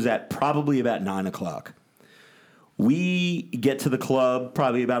 this was at probably about 9 o'clock. We get to the club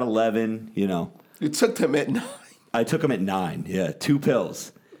probably about 11, You took them at 9. I took them at 9, 2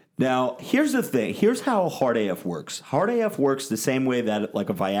 pills. Now, here's the thing. Here's how hard AF works. Hard AF works the same way that like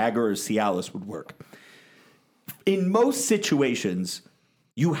a Viagra or Cialis would work. In most situations,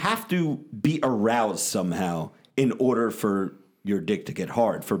 you have to be aroused somehow in order for your dick to get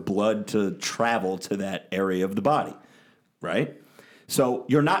hard, for blood to travel to that area of the body, right? So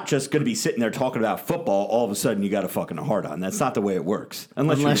you're not just going to be sitting there talking about football. All of a sudden, you got a fucking hard on. That's not the way it works.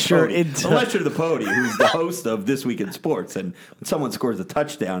 Unless you're the Pody, who's the host of This Week in Sports, and when someone scores a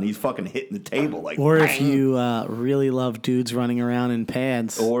touchdown, he's fucking hitting the table like. Or bang. if you really love dudes running around in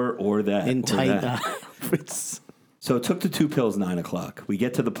pads. or that in or tight that. outfits. So it took the 2 pills 9 o'clock. We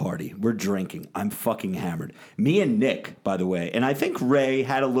get to the party. We're drinking. I'm fucking hammered. Me and Nick, by the way, and I think Ray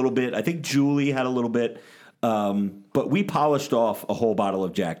had a little bit. I think Julie had a little bit. But we polished off a whole bottle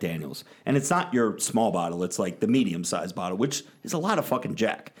of Jack Daniels. And it's not your small bottle. It's like the medium-sized bottle, which is a lot of fucking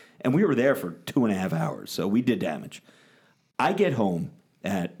Jack. And we were there for 2.5 hours, so we did damage. I get home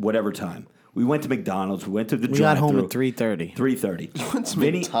at whatever time. We went to McDonald's. We went to the We got home drive-thru. at 3:30. 3:30. Went to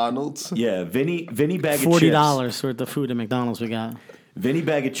McDonald's. Yeah, Vinny bag of chips. $40 worth of food at McDonald's we got. Vinny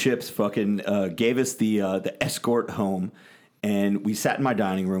bag of chips fucking gave us the escort home, and we sat in my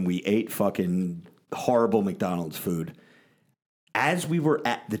dining room. We ate fucking horrible McDonald's food. As we were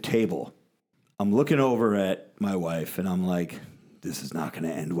at the table, I'm looking over at my wife, and I'm like, this is not going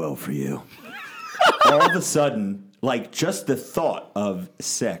to end well for you. All of a sudden, like, just the thought of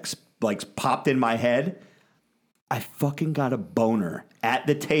sex, like, popped in my head. I fucking got a boner at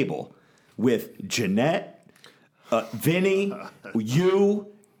the table with Jeanette, Vinny, you,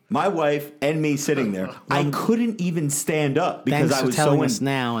 my wife, and me sitting there. I couldn't even stand up because Thanks I for was telling so us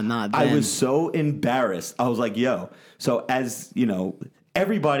now and not then. I was so embarrassed. I was like, yo. So as, you know,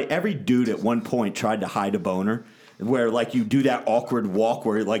 every dude at one point tried to hide a boner where, like, you do that awkward walk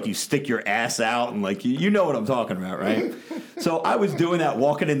where, like, you stick your ass out and, like, you know what I'm talking about, right? So I was doing that,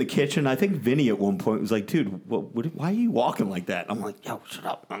 walking in the kitchen. I think Vinny at one point was like, dude, why are you walking like that? I'm like, yo, shut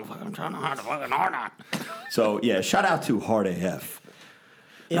up. I'm trying to hide a fucking hard on. So, yeah, shout out to Hard AF.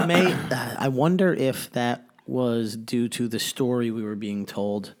 It may. I wonder if that was due to the story we were being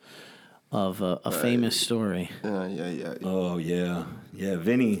told of a famous story. Yeah. Oh, yeah. Yeah,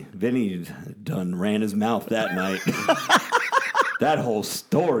 Vinny done ran his mouth that night. That whole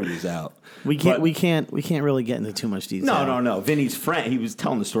story is out. We can't really get into too much detail. No. Vinny's friend, he was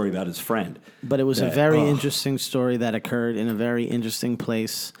telling the story about his friend. But it was a very interesting story that occurred in a very interesting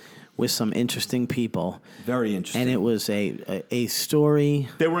place with some interesting people. Very interesting. And it was a story.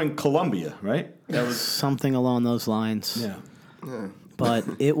 They were in Colombia, right? That was something along those lines. Yeah. But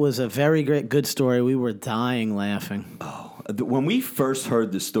it was a very good story. We were dying laughing. When we first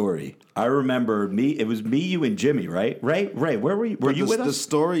heard the story, I remember it was me, you, and Jimmy, right? Ray, where were you? Were you with us? The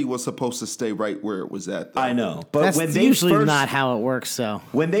story was supposed to stay right where it was at, though. I know. But That's when they usually not how it works, though.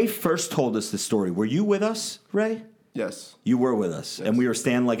 When they first told us the story, were you with us, Ray? Yes. You were with us. Yes. And we were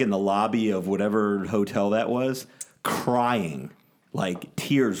standing, like, in the lobby of whatever hotel that was, crying, like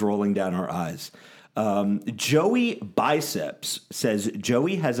tears rolling down our eyes. Joey Biceps says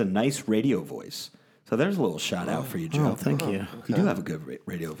Joey has a nice radio voice. So there's a little shout out for you, Joe. Oh, thank you. You do have a good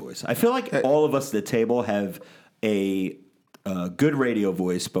radio voice. I feel like all of us at the table have a good radio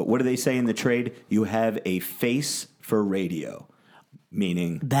voice, but what do they say in the trade? You have a face for radio,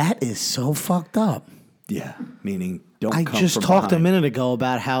 meaning that is so fucked up. Yeah, meaning don't. I come just from talked behind. a minute ago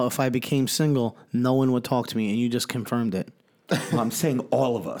about how if I became single, no one would talk to me, and you just confirmed it. Well, I'm saying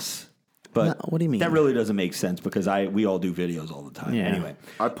all of us. But no, what do you mean? That really doesn't make sense because we all do videos all the time. Yeah. Anyway.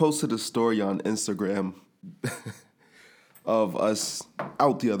 I posted a story on Instagram of us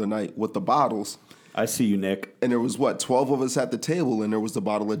out the other night with the bottles. I see you, Nick. And there was, 12 of us at the table, and there was a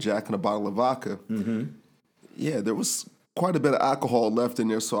bottle of Jack and a bottle of vodka. Mm-hmm. Yeah, there was quite a bit of alcohol left in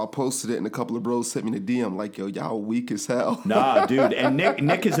there, so I posted it, and a couple of bros sent me the DM like, yo, y'all weak as hell. Nah, dude. And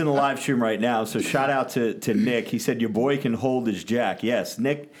Nick is in the live stream right now, so shout out to Nick. He said your boy can hold his Jack. Yes,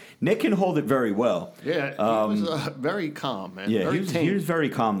 Nick can hold it very well. Yeah, he was very calm, man. Yeah, very he was very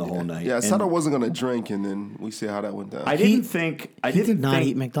calm the whole night. Yeah, I said I wasn't going to drink, and then we see how that went down. I didn't think... He did not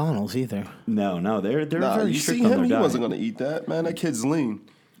eat McDonald's either. No, they're very you strict see on him, their he diet. wasn't going to eat that. Man, that kid's lean.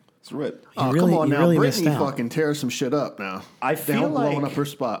 It's ripped. Oh, really- come on you now. really missed Brittany out. fucking tears some shit up now. I feel Down blowing like- up her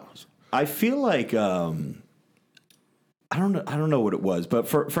spot. I feel like I don't know what it was, but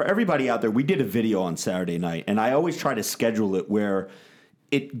for everybody out there, we did a video on Saturday night, and I always try to schedule it where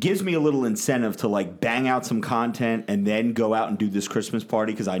it gives me a little incentive to like bang out some content and then go out and do this Christmas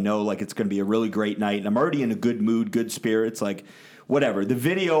party because I know like it's going to be a really great night, and I'm already in a good mood, good spirits, like whatever. The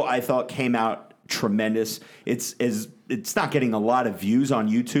video I thought came out tremendous. It's not getting a lot of views on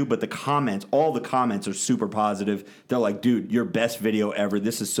YouTube, but all the comments are super positive. They're like, dude, your best video ever.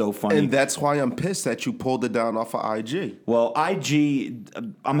 This is so funny. And that's why I'm pissed that you pulled it down off of IG. Well, IG,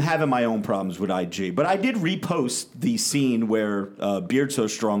 I'm having my own problems with IG, but I did repost the scene where Beard So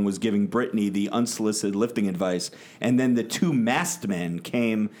Strong was giving Brittany the unsolicited lifting advice, and then the two masked men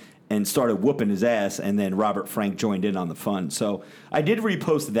came and started whooping his ass, and then Robert Frank joined in on the fun. So I did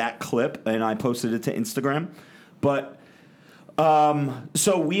repost that clip, and I posted it to Instagram. But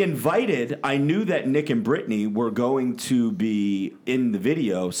so we invited, I knew that Nick and Brittany were going to be in the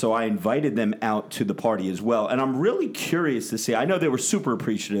video, so I invited them out to the party as well. And I'm really curious to see, I know they were super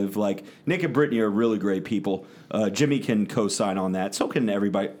appreciative, like Nick and Brittany are really great people. Jimmy can co-sign on that, so can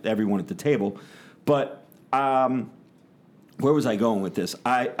everyone at the table. But where was I going with this?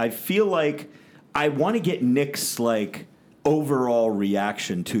 I feel like I want to get Nick's like overall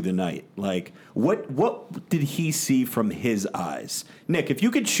reaction to the night. Like, what did he see from his eyes? Nick, if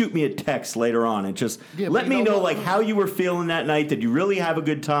you could shoot me a text later on and just let me know like how you were feeling that night. Did you really have a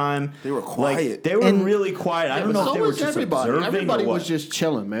good time? They were quiet. Like, they were really quiet. I don't know if they were just observing Everybody or what. was just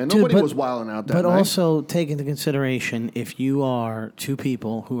chilling, man. Dude, Nobody was wilding out that But night. also take into consideration if you are two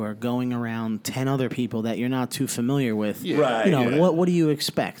people who are going around 10 other people that you're not too familiar with, Right, you know, yeah. what do you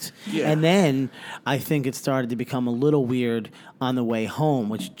expect? Yeah. And then I think it started to become a little weird appeared on the way home,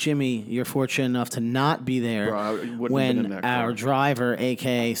 which, Jimmy, you're fortunate enough to not be there Bro, I wouldn't have been in when that our car. driver,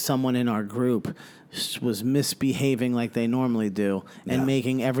 a.k.a. someone in our group, was misbehaving like they normally do and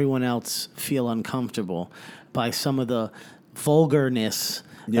making everyone else feel uncomfortable by some of the vulgarness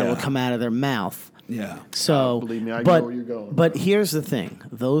that would come out of their mouth. Yeah. So, believe me, I but, know where you're going. But here's the thing: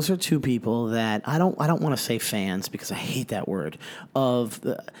 those are two people that I don't want to say fans because I hate that word.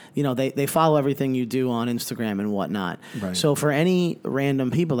 They follow everything you do on Instagram and whatnot. Right. So for any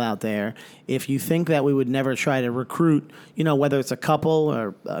random people out there, if you think that we would never try to recruit, whether it's a couple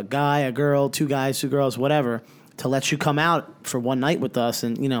or a guy, a girl, two guys, two girls, whatever, to let you come out for one night with us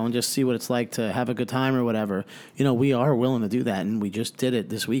and and just see what it's like to have a good time or whatever, we are willing to do that, and we just did it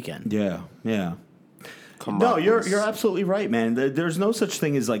this weekend. Yeah. Yeah. No, You're absolutely right, man. There's no such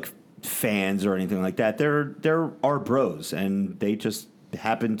thing as like fans or anything like that. They're our bros, and they just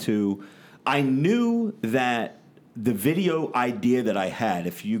happen to. I knew that the video idea that I had.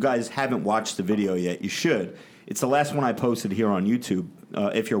 If you guys haven't watched the video yet, you should. It's the last one I posted here on YouTube.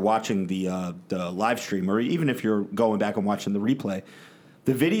 If you're watching the live stream, or even if you're going back and watching the replay.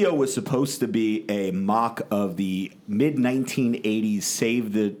 The video was supposed to be a mock of the mid-1980s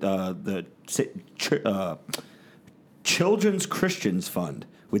Save the Children's Christians Fund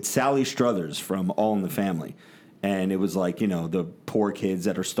with Sally Struthers from All in the Family. And it was like, the poor kids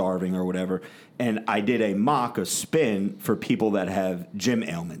that are starving or whatever. And I did a spin for people that have gym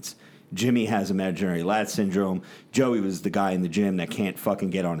ailments. Jimmy has imaginary lat syndrome. Joey was the guy in the gym that can't fucking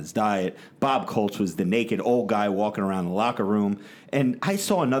get on his diet. Bob Colts was the naked old guy walking around the locker room. And I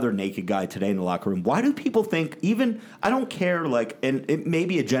saw another naked guy today in the locker room. Why do people think, I don't care, and it may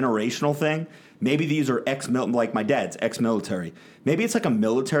be a generational thing. Maybe these are like my dad's ex-military. Maybe it's like a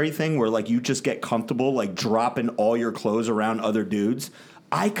military thing where you just get comfortable dropping all your clothes around other dudes.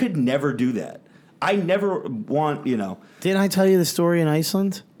 I could never do that. I never want, Didn't I tell you the story in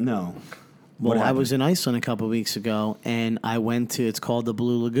Iceland? No. Well, I was in Iceland a couple of weeks ago, and I went to, it's called the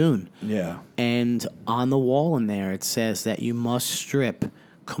Blue Lagoon. Yeah. And on the wall in there, it says that you must strip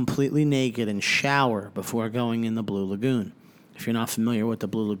completely naked and shower before going in the Blue Lagoon. If you're not familiar with what the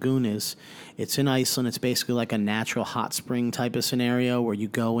Blue Lagoon is, it's in Iceland. It's basically like a natural hot spring type of scenario where you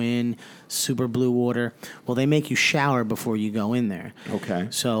go in, super blue water. Well, they make you shower before you go in there. Okay.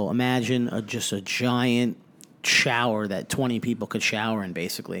 So imagine just a giant shower that 20 people could shower in,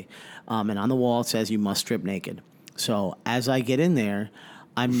 basically. And on the wall, it says you must strip naked. So as I get in there,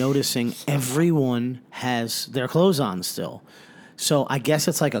 I'm noticing everyone has their clothes on still. So I guess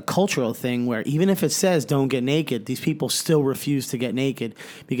it's like a cultural thing where even if it says don't get naked, these people still refuse to get naked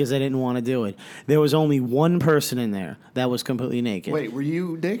because they didn't want to do it. There was only one person in there that was completely naked. Wait, were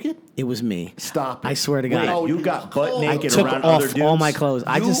you naked? It was me. Stop it. I swear to God. Wait, you got butt I naked took around off other dudes? all my clothes.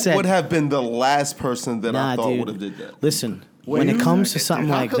 I You just said, would have been the last person that I thought dude, would have did that. listen, when it comes to something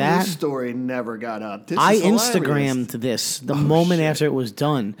How like come that, this story never got out? This I is hilarious. Instagrammed this the moment after it was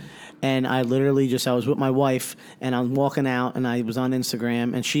done. And I literally I was with my wife, and I'm walking out, and I was on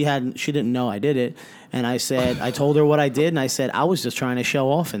Instagram, and she didn't know I did it. And I told her what I did, and I said, I was just trying to show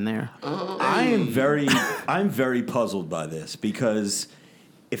off in there. I'm very puzzled by this because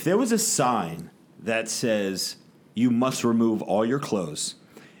if there was a sign that says you must remove all your clothes,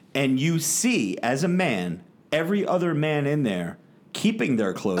 and you see as a man every other man in there keeping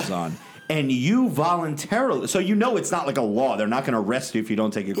their clothes on. And you voluntarily, so it's not like a law. They're not going to arrest you if you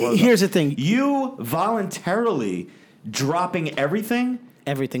don't take your clothes off. Here's the thing. You voluntarily dropping everything.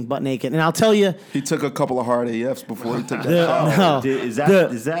 Everything but naked. And I'll tell you, He took a couple of hard AFs before he took that. no, Is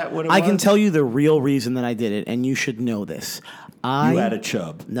that what it was? I can tell you the real reason that I did it, and you should know this. You had a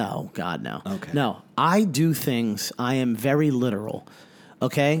chub. No, God, no. Okay. No, I do things, I am very literal.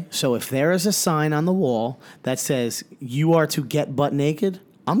 Okay? So if there is a sign on the wall that says you are to get butt naked,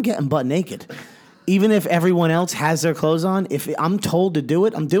 I'm getting butt naked. Even if everyone else has their clothes on, if I'm told to do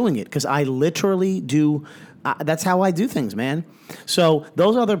it, I'm doing it because I literally do. That's how I do things, man. So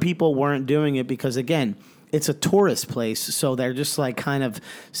those other people weren't doing it because, again, it's a tourist place, so they're just kind of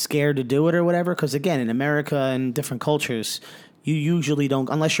scared to do it or whatever. Because, again, in America and different cultures, you usually don't,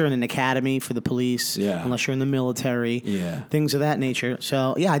 unless you're in an academy for the police, unless you're in the military, things of that nature.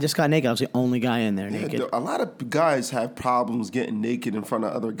 So, yeah, I just got naked. I was the only guy in there naked. A lot of guys have problems getting naked in front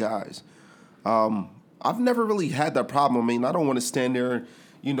of other guys. I've never really had that problem. I mean, I don't want to stand there,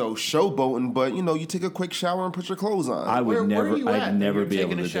 showboating, but, you take a quick shower and put your clothes on. Where are you at? I'd never You're be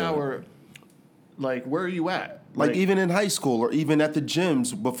able to taking a do shower. Where are you at? Like even in high school or even at the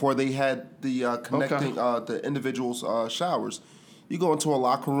gyms before they had the connecting the individuals showers, you go into a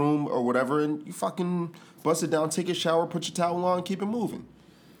locker room or whatever and you fucking bust it down, take a shower, put your towel on, keep it moving.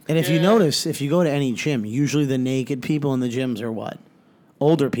 And if you notice, if you go to any gym, usually the naked people in the gyms are what?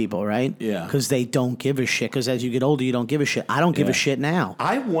 Older people, right? Yeah. Because they don't give a shit. Because as you get older, you don't give a shit. I don't give a shit now.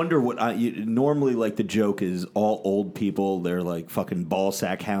 I wonder what normally like the joke is all old people. They're like fucking ball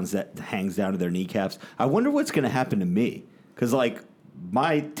sack hounds that hangs down to their kneecaps. I wonder what's going to happen to me because like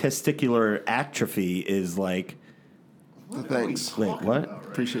my testicular atrophy is like. Thanks. Wait, what?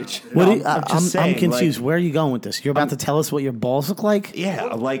 Appreciate you. I'm confused. Where are you going with this? You're about to tell us what your balls look like? Yeah,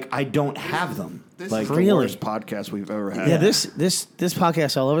 like I don't have them. This like is the really? worst podcast we've ever had. Yeah, this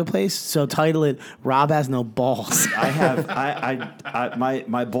podcast all over the place. So title it "Rob has no balls." I have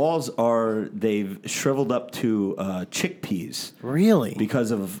my balls they've shriveled up to chickpeas Really? because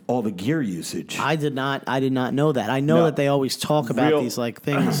of all the gear usage. I did not know that. I know No. that they always talk about Real- these like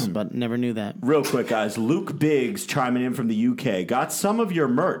things, but never knew that. Real quick, guys. Luke Biggs chiming in from the UK. Got some of your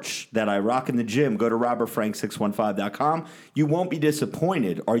merch that I rock in the gym. Go to robertfrank615.com. You won't be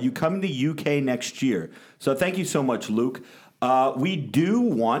disappointed. Are you coming to UK next year? So thank you so much, Luke. We do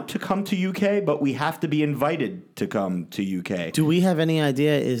want to come to UK, but we have to be invited to come to UK. Do we have any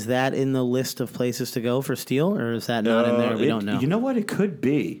idea? Is that in the list of places to go for Steel, or is that not in there? We don't know. You know what? It could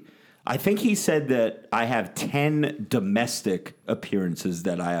be. I think he said that I have 10 domestic appearances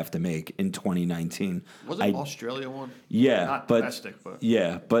that I have to make in 2019. Was it Australia one? Yeah, Not but domestic, but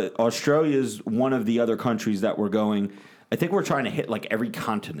yeah, but Australia is one of the other countries that we're going. I think we're trying to hit like every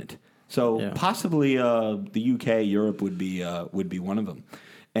continent. So Yeah. possibly the UK, Europe would be one of them.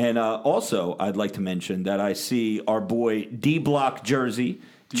 And also, I'd like to mention that I see our boy D Block Jersey,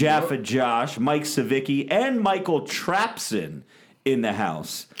 Jaffa Josh, Mike Savicki, and Michael Trapson in the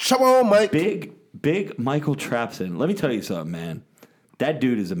house. Come on, Mike. Big Michael Trapson. Let me tell you something, man. That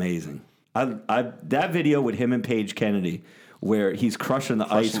dude is amazing. That video with him and Paige Kennedy, where he's crushing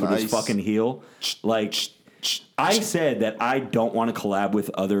the ice with his fucking heel, like. I said that I don't want to collab with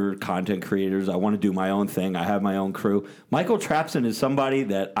other content creators. I want to do my own thing. I have my own crew. Michael Trapson is somebody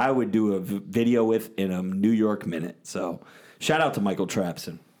that I would do a video with in a New York minute. So shout out to Michael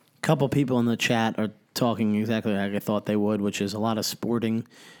Trapson. A couple people in the chat are talking exactly like I thought they would, which is a lot of sporting.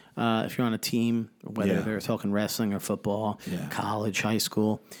 If you're on a team, whether Yeah. they're talking wrestling or football, Yeah. college, high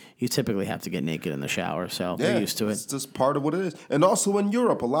school, you typically have to get naked in the shower. So Yeah, we're used to It's it. just part of what it is. And also in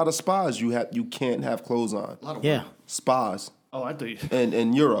Europe, a lot of spas you can't have clothes on. Yeah. Spas Oh, I thought you.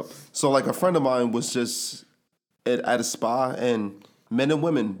 in Europe. So like a friend of mine was just at a spa and men and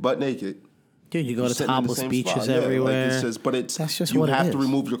women butt naked. Dude, you go to sitting in the topless same beaches spot. Yeah, everywhere. Like it's just, but That's just you what it have to is.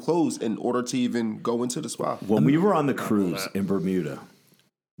 remove your clothes in order to even go into the spa. When we were on the cruise in Bermuda,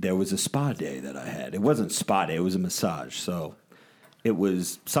 there was a spa day that I had. It wasn't spa day, it was a massage. So it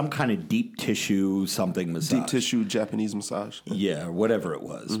was some kind of deep tissue something massage. Deep tissue Japanese massage. Yeah, or whatever it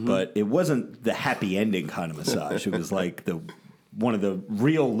was. But it wasn't the happy ending kind of massage. It was like one of the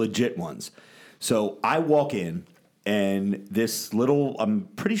real legit ones. So I walk in, and this little, I'm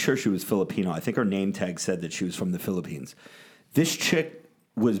pretty sure she was Filipino. I think her name tag said that she was from the Philippines. This chick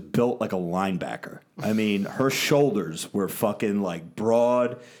was built like a linebacker. I mean, her shoulders were fucking like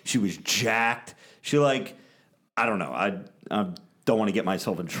broad. She was jacked. She like, I don't know. I don't want to get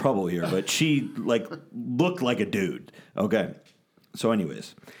myself in trouble here, but she like looked like a dude. Okay. So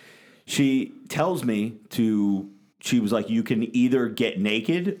anyways, she tells me she was like, you can either get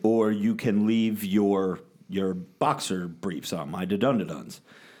naked or you can leave your boxer briefs on, my dun-dun-duns.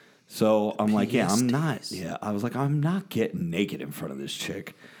 So I'm like, yeah, I'm not. Yeah, I was like, I'm not getting naked in front of this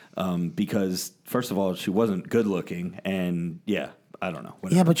chick because, first of all, she wasn't good looking, and yeah, I don't know.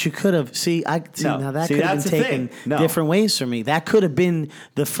 Whatever. Yeah, but you could have. No. Now that See, could have that's been the taken thing. No. different ways for me. That could have been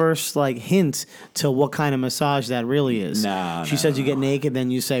the first like hint to what kind of massage that really is. She said you get naked, then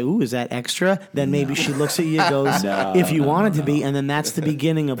you say, "Ooh, is that extra?" Then maybe she looks at you, and goes, "If you want it to be," and then that's the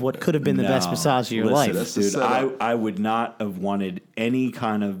beginning of what could have been the best massage of your Listen, life. dude, I would not have wanted any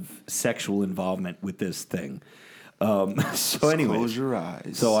kind of sexual involvement with this thing. So anyway, Close your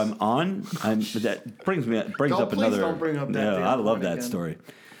eyes. So that brings up please another. don't bring up that Yeah, damn I love point that again. story.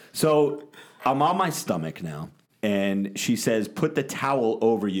 So I'm on my stomach now, and she says, "Put the towel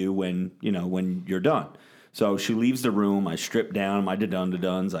over you when you're done." So she leaves the room. I strip down my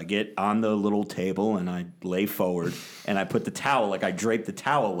dun-dun-duns. I get on the little table and I lay forward and I put the towel, like I drape the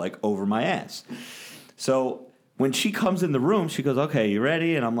towel like over my ass. So when she comes in the room, she goes, "Okay, you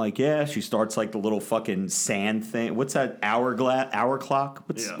ready?" And I'm like, "Yeah." She starts like the little fucking sand thing. What's that hour clock?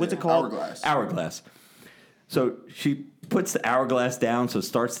 What's it called? Hourglass. So she puts the hourglass down, so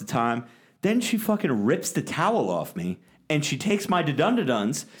starts the time. Then she fucking rips the towel off me, and she takes my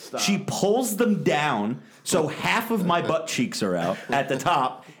dun-dun-duns. She pulls them down, so half of my butt cheeks are out at the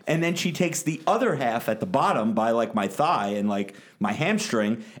top, and then she takes the other half at the bottom by like my thigh and like my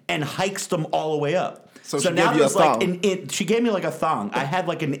hamstring and hikes them all the way up. So she now gave you a there's like thong. she gave me like a thong. I had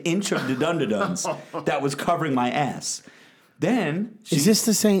like an inch of duns that was covering my ass. Then Is this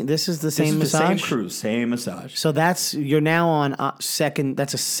the same? This is the same this is massage. the same cruise, same massage. So you're now on second.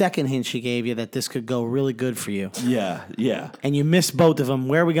 That's a second hint she gave you that this could go really good for you, Yeah. and you missed both of them.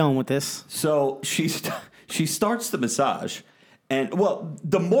 Where are we going with this? So she starts the massage, and well,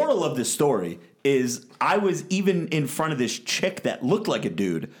 the moral of this story is I was even in front of this chick that looked like a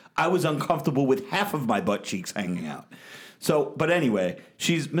dude. I was uncomfortable with half of my butt cheeks hanging out. So, but anyway,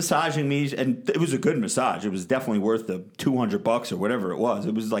 she's massaging me, and it was a good massage. It was definitely worth the $200 or whatever it was.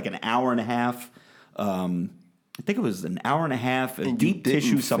 It was like an hour and a half. I think it was an hour and a half. And deep you didn't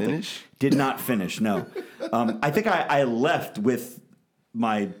tissue something. finish? Did not finish. No, I think I left with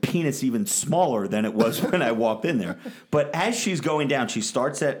my penis even smaller than it was when I walked in there. But as she's going down, she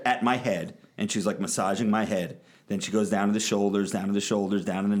starts at my head, and she's like massaging my head. Then she goes down to the shoulders, down to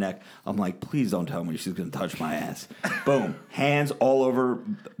the neck. I'm like, please don't tell me she's going to touch my ass. Boom. Hands all over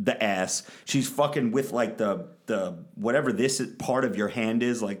the ass. She's fucking with like the whatever this part of your hand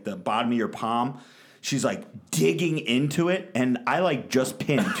is, like the bottom of your palm. She's like digging into it, and I like just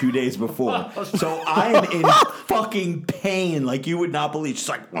pinned 2 days before. So I am in fucking pain like you would not believe. She's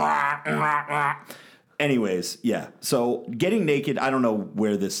like, wah, wah, wah. Anyways, yeah. So getting naked, I don't know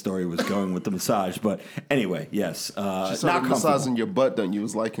where this story was going with the massage, but anyway, yes. She Not started massaging comfortable. your butt, don't you?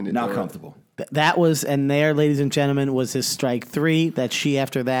 Was liking it. Not though. comfortable. That was, and there, ladies and gentlemen, was his strike 3. That she,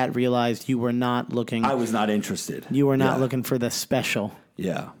 after that, realized you were not looking. I was not interested. You were not Yeah. looking for the special.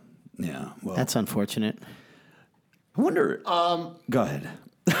 Yeah. Yeah. Well, That's unfortunate. I wonder. Go ahead.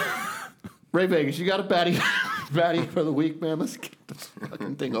 Ray Vegas, you got a baddie for the week, man. Let's get this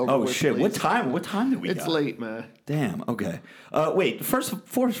fucking thing over Oh with. shit! please. What time? What time did we? It's got? late, man. Damn. Okay. Wait. First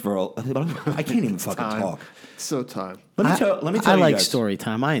of all, I can't even fucking Time. talk. It's so time. Let me tell I you like guys. story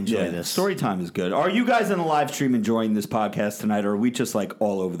time. I enjoy Yeah, this. story time is good. Are you guys in the live stream enjoying this podcast tonight, or are we just like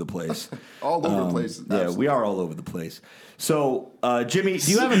all over the place? All over the place. Yeah, we are all over the place. So, Jimmy,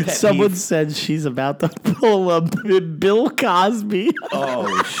 do you have a pet Someone peeve? said she's about to pull a Bill Cosby.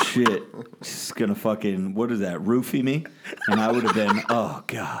 Oh shit! She's gonna fucking what is that? Roofie me, and I would have been. Oh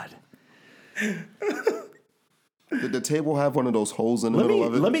god. Did the table have one of those holes in the middle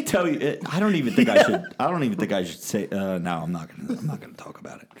of it? Let me tell you. I don't even think I should. I don't even think I should say. No, I'm not gonna talk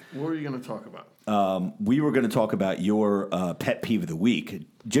about it. What are you going to talk about? We were going to talk about your pet peeve of the week.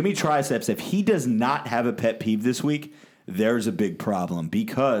 Jimmy Triceps, if he does not have a pet peeve this week, there's a big problem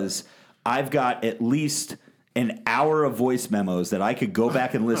because I've got at least an hour of voice memos that I could go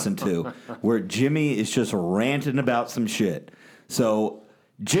back and listen to where Jimmy is just ranting about some shit. So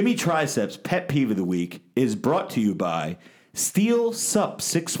Jimmy Triceps' pet peeve of the week is brought to you by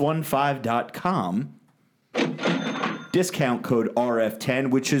SteelSup615.com. Discount code RF10,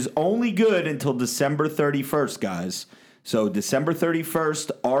 which is only good until December 31st, guys. So December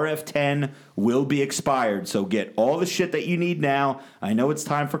 31st, RF10 will be expired. So get all the shit that you need now. I know it's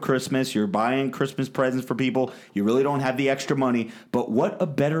time for Christmas. You're buying Christmas presents for people. You really don't have the extra money. But what a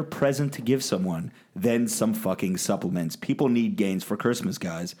better present to give someone than some fucking supplements. People need gains for Christmas,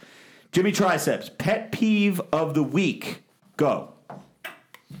 guys. Jimmy Triceps, pet peeve of the week. Go.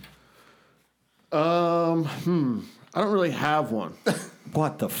 I don't really have one.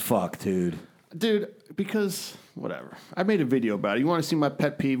 What the fuck, dude? Dude, because whatever. I made a video about it. You want to see my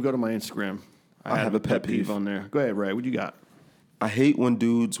pet peeve? Go to my Instagram. I have a pet peeve. on there. Go ahead, Ray. What you got? I hate when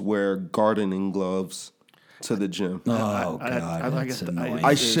dudes wear gardening gloves to the gym. Oh, God. I That's get the- annoying.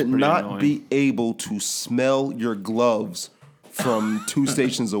 I It is should pretty not annoying. be able to smell your gloves from 2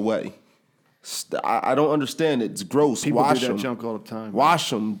 stations away. I don't understand it. It's gross. People Wash do that them. junk all the time. Wash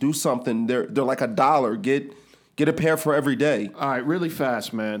them. Do something. They're like $1. Get a pair for every day. All right, really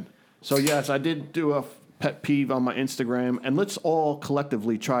fast, man. So, yes, I did do a pet peeve on my Instagram, and let's all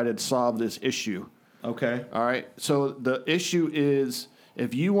collectively try to solve this issue. Okay. All right. So the issue is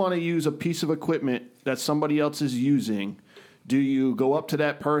if you want to use a piece of equipment that somebody else is using, do you go up to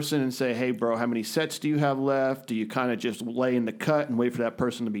that person and say, "Hey, bro, how many sets do you have left?" Do you kind of just lay in the cut and wait for that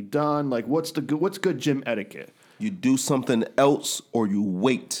person to be done? Like, what's good gym etiquette? You do something else or you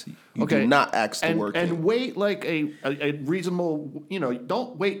wait. You do not ask to work and it. wait like a reasonable.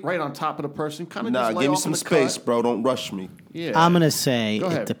 Don't wait right on top of the person. Kind of Nah, just lay give me off some in the space, cut. bro. Don't rush me. Yeah, I'm going to say Go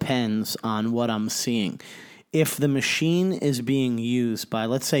it ahead. depends on what I'm seeing. If the machine is being used by,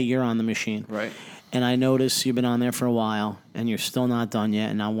 let's say you're on the machine. Right. And I notice you've been on there for a while and you're still not done yet,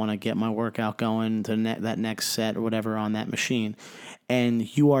 and I want to get my workout going to that next set or whatever on that machine,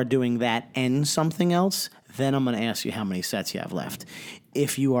 and you are doing that and something else, then I'm going to ask you how many sets you have left.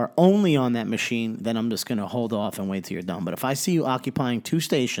 If you are only on that machine, then I'm just going to hold off and wait till you're done. But if I see you occupying 2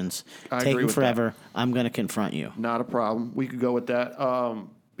 stations, I agree taking with forever, I'm going to confront you. Not a problem. We could go with that.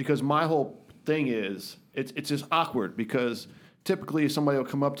 Because my whole thing is, it's just awkward because typically somebody will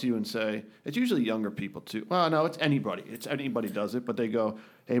come up to you and say, it's usually younger people too. Well, no, it's anybody. It's anybody does it, but they go,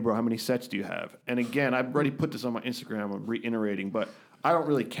 hey, bro, how many sets do you have? And again, I've already put this on my Instagram. I'm reiterating, but I don't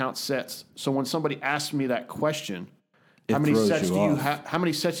really count sets. So when somebody asks me that question, how many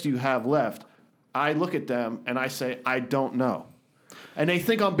sets do you have left? I look at them and I say, I don't know. And they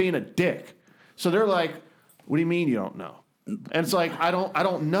think I'm being a dick. So they're like, what do you mean you don't know? And it's like, I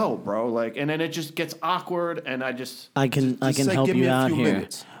don't know, bro. Like, and then it just gets awkward and I can help you out here.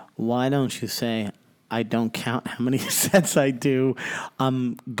 Minutes. Why don't you say, I don't count how many sets I do.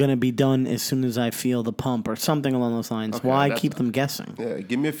 I'm going to be done as soon as I feel the pump or something along those lines. Okay, why keep them guessing? Yeah,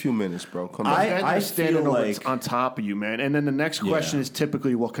 give me a few minutes, bro. Come on. I stand like on top of you, man. And then the next question is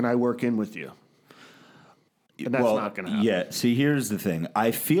typically, well, can I work in with you? And that's not going to happen. Yeah, see, here's the thing.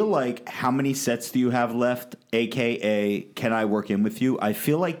 I feel like how many sets do you have left, a.k.a. can I work in with you? I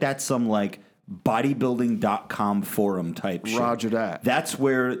feel like that's some like bodybuilding.com forum type shit. Roger that. That's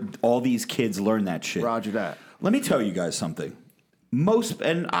where all these kids learn that shit. Roger that. Let me tell you guys something.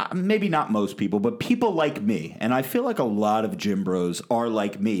 Maybe not most people, but people like me, and I feel like a lot of gym bros are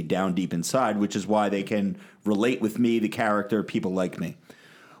like me down deep inside, which is why they can relate with me, the character, people like me.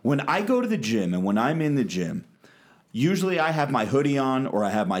 When I go to the gym and when I'm in the gym, usually I have my hoodie on or I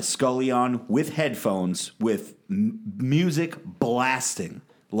have my Scully on with headphones with music blasting.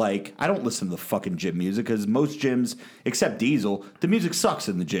 Like, I don't listen to the fucking gym music because most gyms, except Diesel, the music sucks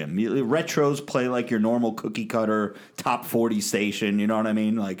in the gym. Retros play like your normal cookie cutter top 40 station, you know what I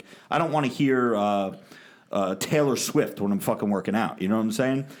mean? Like, I don't want to hear Taylor Swift when I'm fucking working out, you know what I'm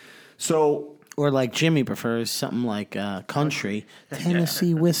saying? So... Or like Jimmy prefers something like country,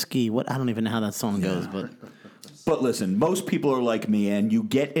 Tennessee whiskey. I don't even know how that song goes, but... But listen, most people are like me, and you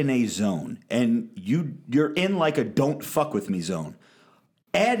get in a zone, and you're in like a don't fuck with me zone.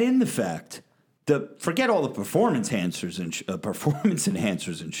 Add in the fact forget all the performance enhancers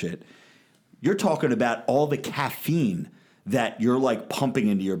and shit. You're talking about all the caffeine that you're like pumping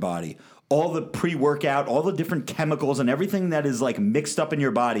into your body, all the pre-workout, all the different chemicals and everything that is like mixed up in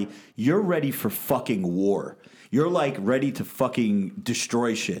your body. You're ready for fucking war. You're like ready to fucking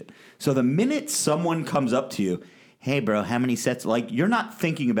destroy shit. So the minute someone comes up to you, hey, bro, how many sets? Like, you're not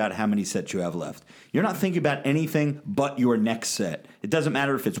thinking about how many sets you have left. You're not thinking about anything but your next set. It doesn't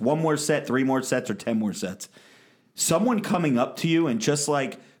matter if it's 1 more set, 3 more sets, or 10 more sets. Someone coming up to you and just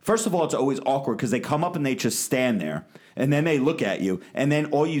like, first of all, it's always awkward because they come up and they just stand there. And then they look at you, and then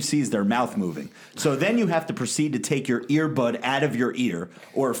all you see is their mouth moving. So then you have to proceed to take your earbud out of your ear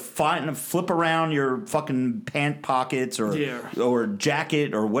or flip around your fucking pant pockets or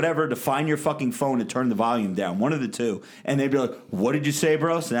jacket or whatever to find your fucking phone to turn the volume down, one of the two. And they'd be like, what did you say,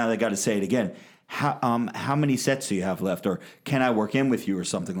 bro? So now they got to say it again. How many sets do you have left? Or can I work in with you or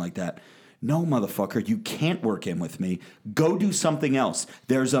something like that? No, motherfucker, you can't work in with me. Go do something else.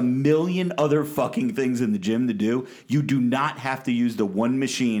 There's a million other fucking things in the gym to do. You do not have to use the one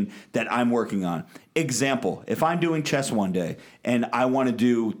machine that I'm working on. Example, if I'm doing chest one day and I want to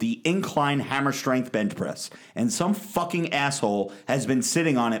do the incline hammer strength bench press, and some fucking asshole has been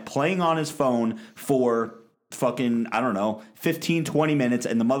sitting on it playing on his phone for fucking, 15, 20 minutes,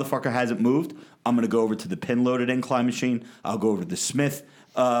 and the motherfucker hasn't moved, I'm going to go over to the pin-loaded incline machine. I'll go over to the Smith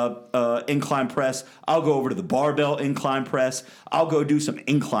incline press. I'll go over to the barbell incline press. I'll go do some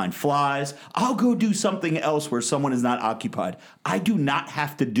incline flies. I'll go do something else where someone is not occupied. I do not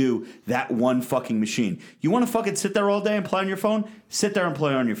have to do that one fucking machine. You want to fucking sit there all day and play on your phone? Sit there and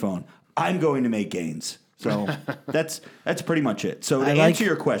play on your phone. I'm going to make gains. So that's pretty much it. So to answer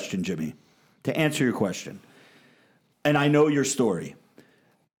your question, Jimmy, and I know your story.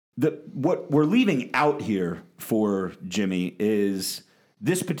 What we're leaving out here for Jimmy is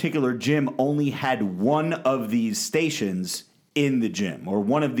this particular gym only had one of these stations in the gym or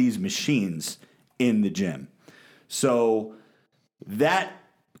one of these machines in the gym. So that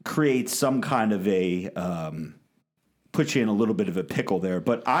creates some kind of a puts you in a little bit of a pickle there.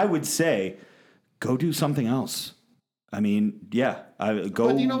 But I would say go do something else. I mean, yeah, go.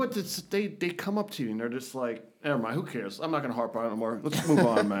 But you know what? They come up to you and they're just like, never mind, who cares? I'm not going to harp on it anymore. Let's move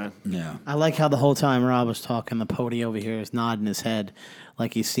on, man. Yeah. I like how the whole time Rob was talking, the pody over here is nodding his head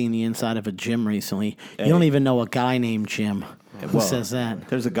like he's seen the inside of a gym recently. You don't even know a guy named Jim. Who says that?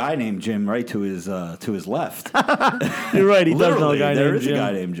 There's a guy named Jim right to his left. You're right. He does know a guy named Jim. There is a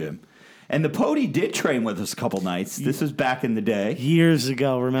guy named Jim. And the pody did train with us a couple nights. This was back in the day. Years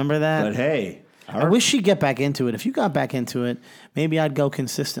ago. Remember that? But hey, I wish she'd get back into it. If you got back into it, maybe I'd go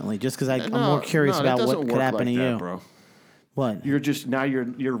consistently just because I'm more curious about what could happen to you. Bro. What? You're just now you're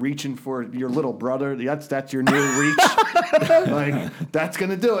reaching for your little brother. That's your new reach. Like that's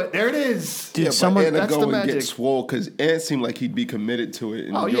gonna do it. There it is. Dude, Yeah, someone but Ant that's go the and magic. get swole because Ant seemed like he'd be committed to it,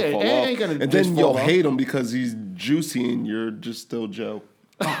 and Oh, you'll yeah, fall Ant off. ain't gonna And just then you'll fall off. hate him because he's juicy and you're just still Joe.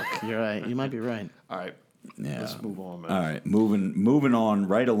 You're right. You might be right. All right. Yeah. Let's move on, man. All right, moving on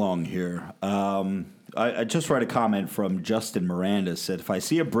right along here. I just read a comment from Justin Miranda. Said, if I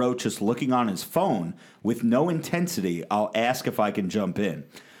see a bro just looking on his phone with no intensity, I'll ask if I can jump in.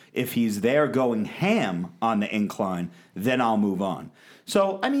 If he's there going ham on the incline, then I'll move on.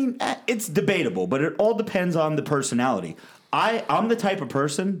 So, I mean, it's debatable, but it all depends on the personality. I'm the type of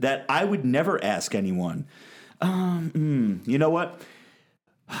person that I would never ask anyone, you know what?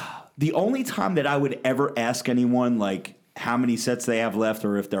 The only time that I would ever ask anyone, like, how many sets they have left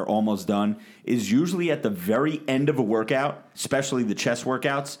or if they're almost done is usually at the very end of a workout, especially the chest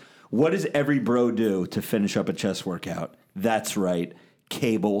workouts. What does every bro do to finish up a chest workout? That's right.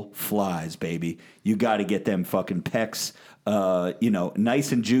 Cable flies, baby. You got to get them fucking pecs,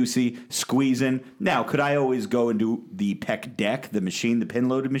 nice and juicy, squeezing. Now, could I always go and do the pec deck, the machine, the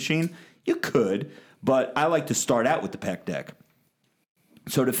pin-loaded machine? You could, but I like to start out with the pec deck.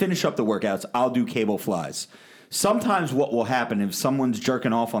 So to finish up the workouts, I'll do cable flies. Sometimes what will happen if someone's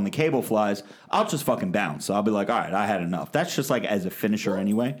jerking off on the cable flies, I'll just fucking bounce. So I'll be like, all right, I had enough. That's just like as a finisher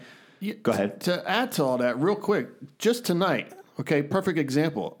anyway. Go ahead. To add to all that, real quick, just tonight, okay, perfect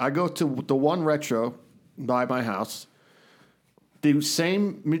example. I go to the one retro by my house. The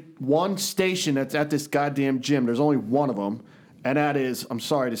same one station that's at this goddamn gym, there's only one of them, and that is, I'm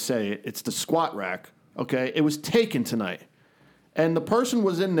sorry to say it, it's the squat rack, okay? It was taken tonight. And the person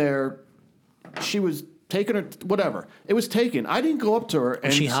was in there, she was taking her, whatever. It was taken. I didn't go up to her. And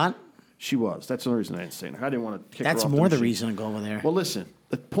Was she hot? She was. That's the only reason I didn't say her. I didn't want to kick That's her off more the machine. reason to go over there. Well, listen,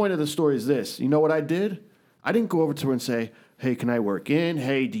 the point of the story is this. You know what I did? I didn't go over to her and say, hey, can I work in?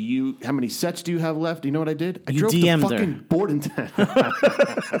 Hey, how many sets do you have left? Do you know what I did? I drove DM'd to her. fucking Bordentown.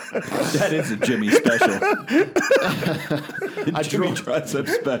 That is a Jimmy special. I Jimmy drove tricep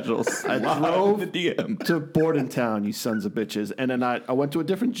specials. I Live drove in the DM. to Bordentown, you sons of bitches. And then I went to a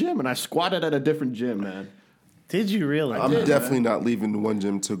different gym, and I squatted at a different gym, man. Did you really? I'm did, definitely not leaving the one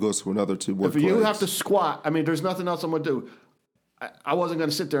gym to go to another to work. If you legs. have to squat, I mean, there's nothing else I'm going to do. I wasn't going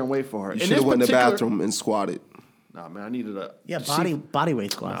to sit there and wait for her. you should have went in the bathroom and squatted. Nah, man, I needed a... Yeah, body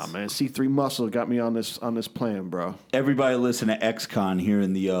weight Nah, squats. man, C3 Muscle got me on this plan, bro. Everybody listen to XCon here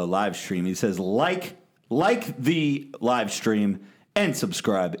in the live stream. He says, like the live stream and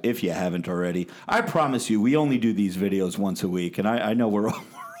subscribe if you haven't already. I promise you, we only do these videos once a week, and I know we're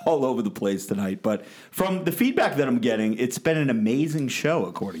all over the place tonight, but from the feedback that I'm getting, it's been an amazing show,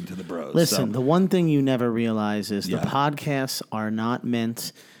 according to the bros. Listen, So- the one thing you never realize is Yeah. the podcasts are not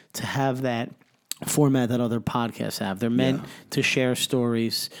meant to have that format that other podcasts have. They're meant to share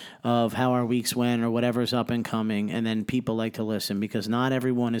stories of how our weeks went or whatever's up and coming, and then people like to listen because not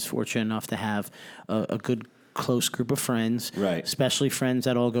everyone is fortunate enough to have a good close group of friends, Right. especially friends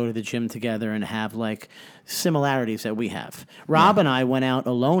that all go to the gym together and have like similarities that we have. Rob and I went out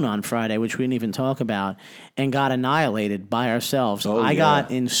alone on Friday, which we didn't even talk about, and got annihilated by ourselves. Oh, I yeah.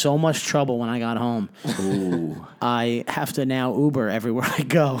 got in so much trouble when I got home. Ooh. I have to now Uber everywhere I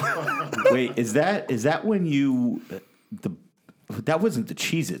go. Wait, is that when you that wasn't the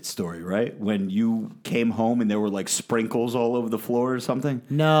Cheez-It story, right? When you came home and there were like sprinkles all over the floor or something?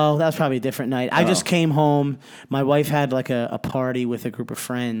 No, that was probably a different night. I just came home. My wife had like a party with a group of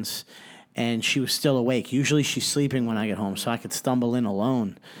friends, and she was still awake. Usually she's sleeping when I get home, so I could stumble in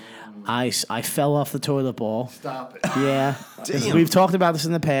alone. I fell off the toilet bowl. Stop it. Yeah. We've talked about this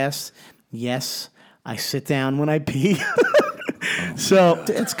in the past. Yes, I sit down when I pee. So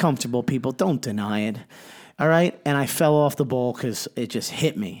it's comfortable, people. Don't deny it. All right? And I fell off the bowl because it just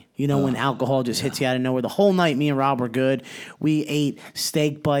hit me. You know, when alcohol just hits you out of nowhere. The whole night, me and Rob were good. We ate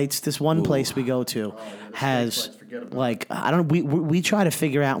steak bites. This one place we go to has, like, we try to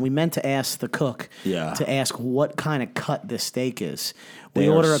figure out, we meant to ask the cook to ask what kind of cut this steak is. We They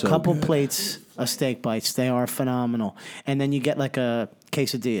are order a so couple good. plates of steak bites. They are phenomenal. And then you get like a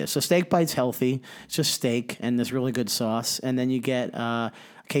quesadilla. So steak bites healthy. It's just steak and this really good sauce. And then you get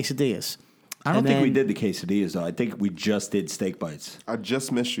quesadillas. I don't And think we then- did the quesadillas, though. I think we just did steak bites. I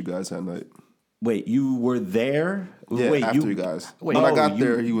just missed you guys that night. Wait, you were there? Yeah, Wait, after you guys. Wait, When I got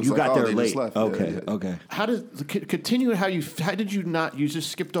there, he was you like, got "Oh, there they late. just left." Yeah, Okay, yeah. okay. How did continue? How did you not? You just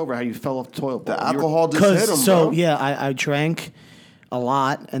skipped over how you fell off the toilet bowl. The You were- alcohol just hit him, So bro. yeah, I drank a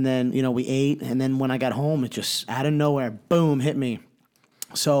lot, and then we ate, and then when I got home, it just out of nowhere, boom, hit me.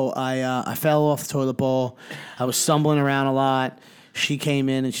 So I fell off the toilet bowl. I was stumbling around a lot. She came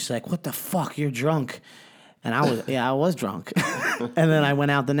in and she's like, "What the fuck? You're drunk." And I was drunk. And then I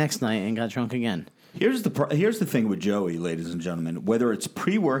went out the next night and got drunk again. Here's the thing with Joey, ladies and gentlemen. Whether it's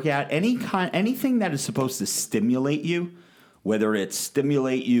pre-workout, anything that is supposed to stimulate you, whether it's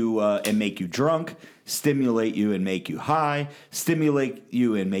stimulate you and make you drunk, stimulate you and make you high, stimulate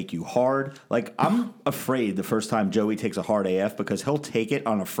you and make you hard. Like, I'm afraid the first time Joey takes a hard AF because he'll take it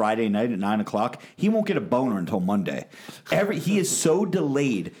on a Friday night at 9 o'clock. He won't get a boner until Monday. He is so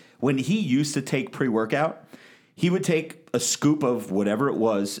delayed. When he used to take pre-workout, he would take a scoop of whatever it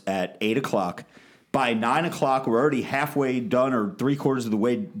was at 8 o'clock. By 9 o'clock, we're already halfway done or 3/4 of the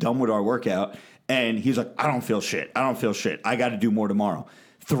way done with our workout. And he's like, I don't feel shit. I got to do more tomorrow.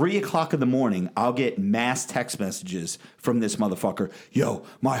 3 o'clock in the morning, I'll get mass text messages from this motherfucker. Yo,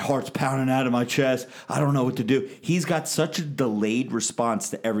 my heart's pounding out of my chest. I don't know what to do. He's got such a delayed response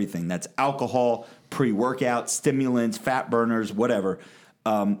to everything. That's alcohol, pre-workout, stimulants, fat burners, whatever.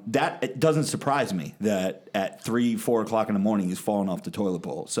 That it doesn't surprise me that at 3, 4 o'clock in the morning he's falling off the toilet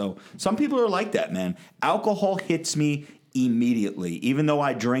bowl. So some people are like that, man. Alcohol hits me immediately, even though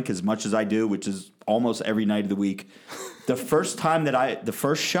I drink as much as I do, which is almost every night of the week. The first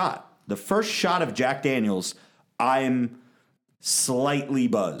shot of Jack Daniels, I'm slightly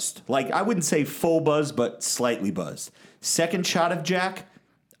buzzed. Like, I wouldn't say full buzz, but slightly buzzed. Second shot of Jack,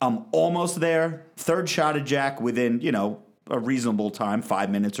 I'm almost there. Third shot of Jack within, a reasonable time, 5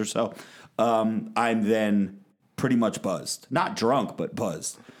 minutes or so, I'm then pretty much buzzed. Not drunk, but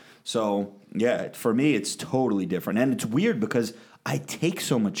buzzed. So, yeah, for me, it's totally different. And it's weird because I take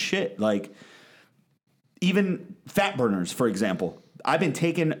so much shit. Like, even fat burners, for example. I've been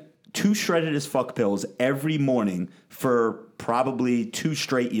taking 2 shredded as fuck pills every morning for probably 2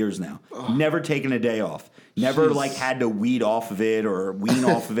 straight years now. Ugh. Never taken a day off. Never, had to wean off of it or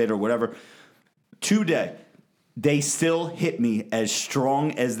whatever. 2 day. They still hit me as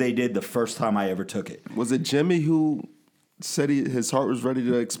strong as they did the first time I ever took it. Was it Jimmy who said his heart was ready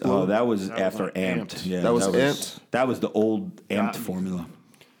to explode? Oh, that was after Amped. Yeah, that was Amped? That was the old Amped formula.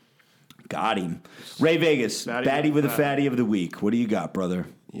 Got him. Ray Vegas, baddie with a fatty of the week. What do you got, brother?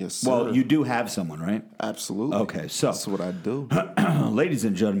 Yes, sir. Well, you do have someone, right? Absolutely. Okay, so. That's what I do. Ladies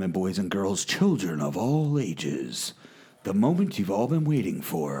and gentlemen, boys and girls, children of all ages, the moment you've all been waiting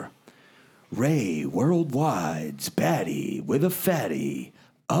for. Ray Worldwide's baddie with a fatty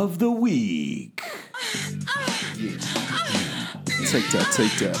of the week. Take that.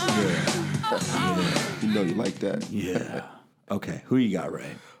 Yeah. You know you like that. Yeah. Okay, who you got,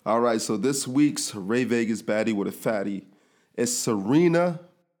 Ray? All right, so this week's Ray Vegas baddie with a fatty is Serena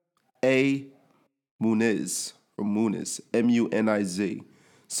A. Muniz, or Muniz, M-U-N-I-Z.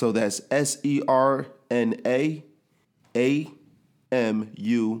 So that's SERENA-AMUNIZ.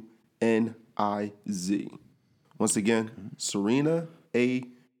 Once again, Serena A.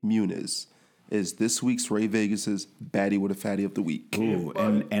 Muniz is this week's Ray Vegas's baddie with a fatty of the week. Ooh,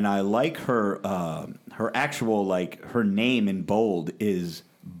 and I like her her actual her name in bold is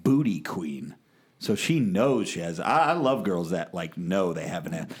Booty Queen. So she knows she has. I love girls that know they have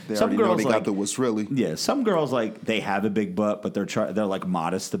an ass. They some already girls know they got the what's really. Yeah, some girls they have a big butt, but they're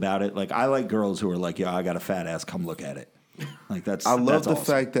modest about it. I like girls who are yeah, I got a fat ass. Come look at it. That's. I love the awesome.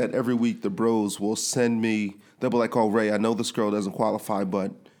 fact that every week the bros will send me. They'll be like, "Oh, Ray, I know this girl doesn't qualify,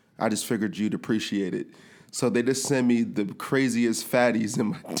 but I just figured you'd appreciate it." So they just send me the craziest fatties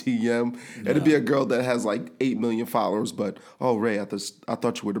in my DM. Yeah. It'd be a girl that has 8 million followers, but Ray, I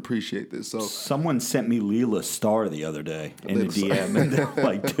thought you would appreciate this. So someone sent me Leela Starr the other day in a DM, and they're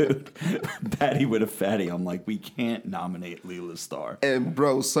like, "Dude, baddie with a fatty." I'm like, "We can't nominate Leela Starr." And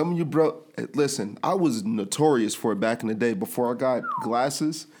bro, some of you listen, I was notorious for it back in the day. Before I got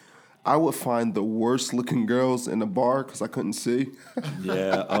glasses, I would find the worst looking girls in the bar because I couldn't see.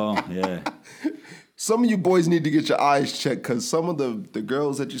 Yeah. Oh, yeah. Some of you boys need to get your eyes checked because some of the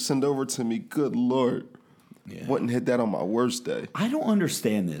girls that you send over to me, good Lord, wouldn't hit that on my worst day. I don't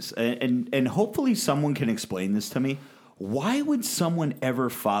understand this. And hopefully someone can explain this to me. Why would someone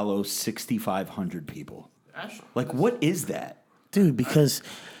ever follow 6,500 people? What is that? Dude, because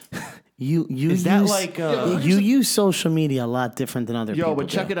you is that you use social media a lot different than other people. Yo, but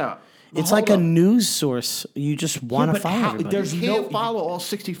check it out. It's like a news source. You just want to follow everybody. You can't follow all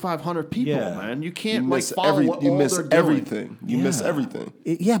 6,500 people, man. You can't miss follow what you all miss they're everything. doing. You miss everything.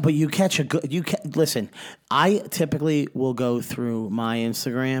 Yeah, but you catch a good. Listen. I typically will go through my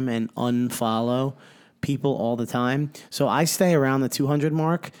Instagram and unfollow people all the time. So I stay around the 200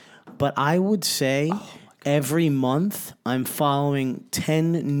 mark. But I would say every month I'm following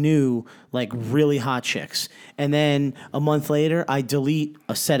 10 new, like, really hot chicks. And then a month later, I delete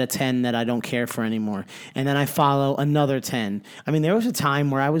a set of 10 that I don't care for anymore. And then I follow another 10. I mean, there was a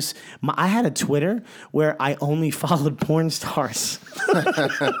time where I had a Twitter where I only followed porn stars.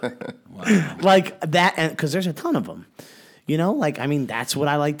 Like that, because there's a ton of them. You know, like, I mean, that's what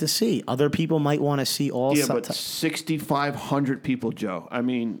I like to see. Other people might want to see all. Yeah, but 6,500 people, Joe. I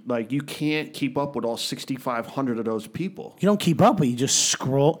mean, like, you can't keep up with all 6,500 of those people. You don't keep up, but you just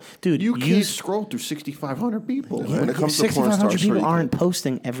scroll, dude. You can't scroll through 6,500 people. When it comes to porn 6,500 stars, people aren't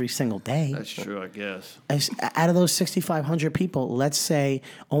posting every single day. That's true, I guess. Out of those 6,500 people, let's say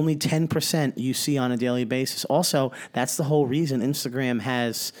only 10% you see on a daily basis. Also, that's the whole reason Instagram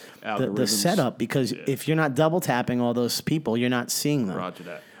has the setup, because if you're not double tapping all those people, you're not seeing them. Roger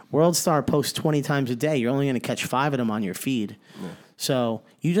that. World Star posts 20 times a day. You're only going to catch 5 of them on your feed. Yeah. So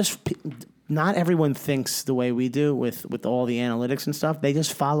you just... Not everyone thinks the way we do with all the analytics and stuff. They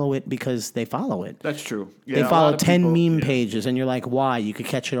just follow it because they follow it. That's true. Yeah, they follow 10 meme pages, and you're like, why? You could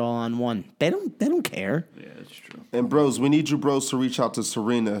catch it all on one. They don't care. Yeah, that's true. And bros, we need you bros to reach out to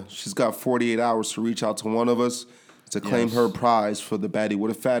Serena. She's got 48 hours to reach out to one of us to claim her prize for the Baddie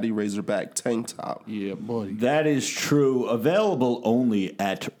with a Fatty Razorback tank top. Yeah, buddy. That is true. Available only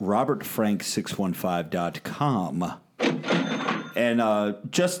at robertfrank615.com. And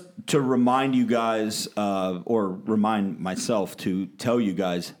just to remind you guys, or remind myself to tell you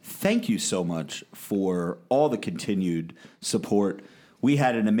guys, thank you so much for all the continued support. We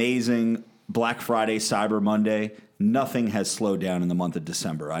had an amazing Black Friday, Cyber Monday. Nothing has slowed down in the month of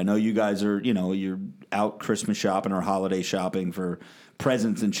December. I know you guys are, you're out Christmas shopping or holiday shopping for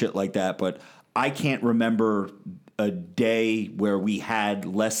presents and shit like that, but I can't remember a day where we had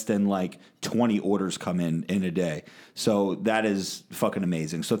less than like 20 orders come in a day. So that is fucking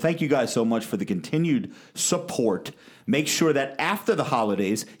amazing. So thank you guys so much for the continued support. Make sure that after the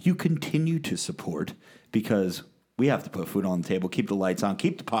holidays, you continue to support, because we have to put food on the table, keep the lights on,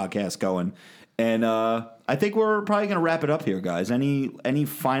 keep the podcast going. And I think we're probably going to wrap it up here, guys. Any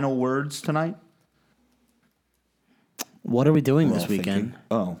final words tonight? What are we doing this weekend?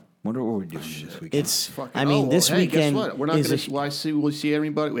 What are we doing this weekend? It's. I mean, this weekend. Guess what? We're not going to. We'll see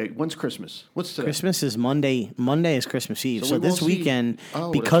everybody. Wait, when's Christmas? What's today? Christmas is Monday. Monday is Christmas Eve. So this weekend,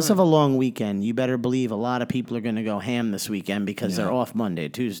 Oh, because of a long weekend, you better believe a lot of people are going to go ham this weekend because they're off Monday,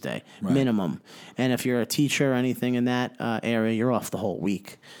 Tuesday, minimum. And if you're a teacher or anything in that area, you're off the whole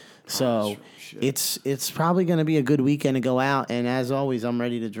week. So it's probably going to be a good weekend to go out. And as always, I'm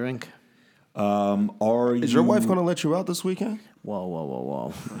ready to drink. Is your wife going to let you out this weekend?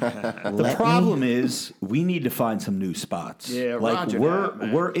 Whoa. The problem is we need to find some new spots. Yeah, like roger that,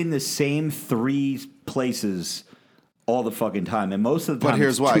 man. we're in the same 3 places all the fucking time, and most of the time But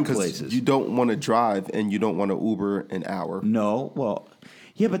here's it's why, 2 because places. you don't want to drive and you don't want to Uber an hour. No, well,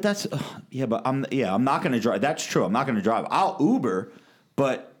 yeah, but that's I'm not going to drive. That's true. I'm not going to drive. I'll Uber,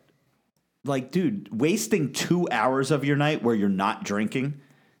 but like, dude, wasting 2 hours of your night where you're not drinking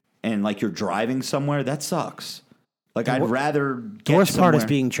and like you're driving somewhere, that sucks. Like, I'd rather get The worst part is somewhere-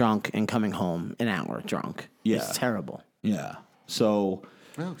 being drunk and coming home an hour drunk. Yeah. It's terrible. Yeah. So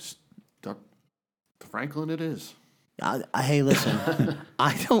Well, Franklin, it is. Hey, listen,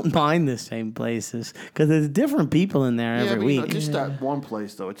 I don't mind the same places because there's different people in there every week. Just that one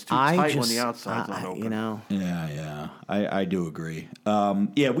place though. It's too tight when the outside's not open. You know. Yeah, I do agree.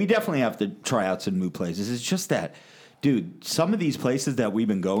 We definitely have to try out some new places. It's just that, dude, some of these places that we've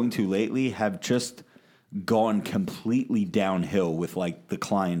been going to lately have just gone completely downhill with like the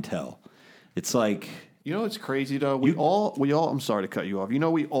clientele. It's like, It's crazy though. We all. I'm sorry to cut you off.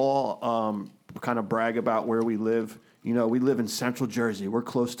 We all kind of brag about where we live. We live in Central Jersey. We're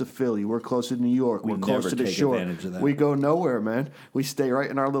close to Philly. We're close to New York. We're close to the shore. Advantage of that. We go nowhere, man. We stay right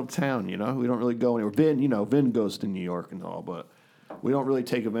in our little town. We don't really go anywhere. Vin goes to New York and all, but we don't really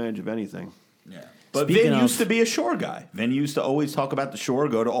take advantage of anything. yeah. But Speaking Vin of- used to be a shore guy. Vin used to always talk about the shore,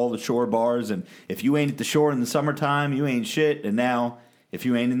 go to all the shore bars, and if you ain't at the shore in the summertime, you ain't shit. And now, if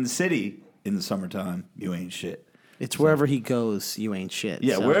you ain't in the city in the summertime, you ain't shit. It's wherever he goes, you ain't shit.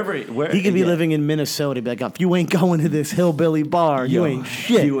 Yeah, So where he could be living in Minnesota. Be like, if you ain't going to this hillbilly bar, you ain't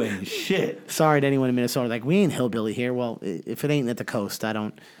shit. You ain't shit. Sorry to anyone in Minnesota. Like, we ain't hillbilly here. Well, if it ain't at the coast, I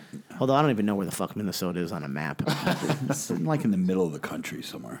don't. Although I don't even know where the fuck Minnesota is on a map. It's like in the middle of the country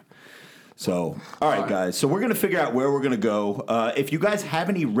somewhere. So, all right, guys. So we're going to figure out where we're going to go. If you guys have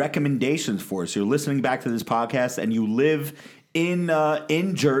any recommendations for us, you're listening back to this podcast and you live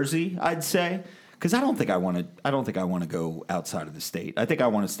in Jersey, I'd say, because I don't think I want to go outside of the state. I think I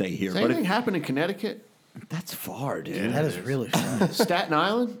want to stay here. Does anything happen in Connecticut? That's far, dude. That is really fun. Staten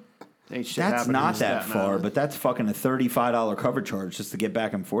Island? Ain't shit That's happening not in that Staten far, Island. but that's fucking a $35 cover charge just to get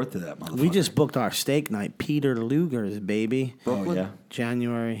back and forth to that motherfucker. We just booked our steak night, Peter Luger's, baby. Oh, yeah.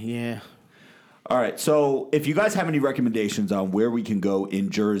 January, yeah. All right, so if you guys have any recommendations on where we can go in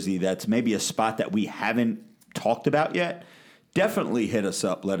Jersey that's maybe a spot that we haven't talked about yet, definitely hit us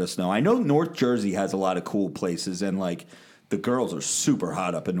up, let us know. I know North Jersey has a lot of cool places, and like the girls are super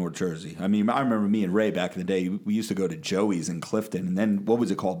hot up in North Jersey. I mean, I remember me and Ray back in the day, we used to go to Joey's in Clifton, and then what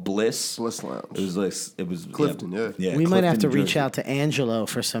was it called? Bliss Lounge. It was Clifton, yeah. We might have to Clifton, reach Jersey. out to Angelo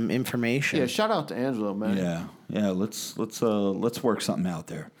for some information. Yeah, shout out to Angelo, man. Yeah. Let's work something out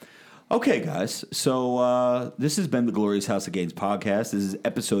there. Okay, guys. So this has been the Glorious House of Gains podcast. This is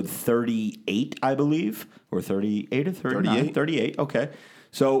episode 38, I believe, or 38 or 39? 38. 38. Okay.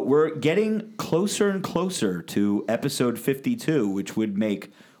 So we're getting closer and closer to episode 52, which would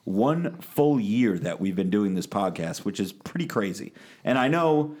make one full year that we've been doing this podcast, which is pretty crazy. And I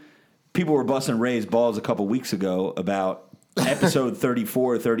know people were busting Ray's balls a couple weeks ago about episode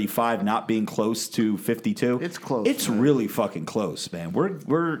 34 or 35 not being close to 52. It's close, It's man. really fucking close, man.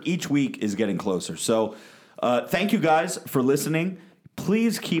 We're each week is getting closer. So thank you guys for listening.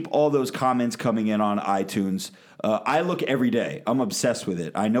 Please keep all those comments coming in on iTunes. I look every day. I'm obsessed with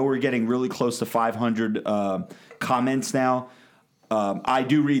it. I know we're getting really close to 500 comments now. I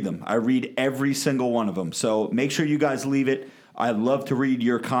do read them. I read every single one of them. So make sure you guys leave it. I'd love to read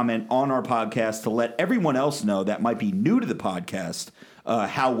your comment on our podcast to let everyone else know that might be new to the podcast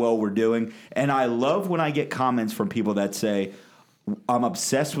how well we're doing. And I love when I get comments from people that say, I'm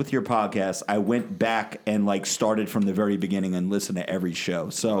obsessed with your podcast. I went back and like started from the very beginning and listened to every show.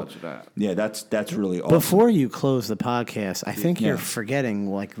 So yeah, that's really awesome. Before you close the podcast, I think Yeah. you're forgetting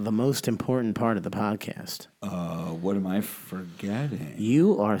like the most important part of the podcast. What am I forgetting?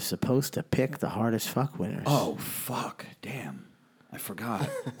 You are supposed to pick the hardest fuck winners. Oh fuck! Damn, I forgot.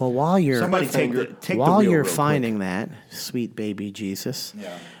 Well, while you're Somebody take the while wheel you're real finding that, sweet baby Jesus,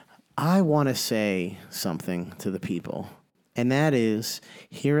 I want to say something to the people. And that is,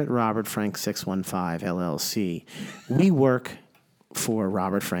 here at Robert Frank 615 LLC, we work for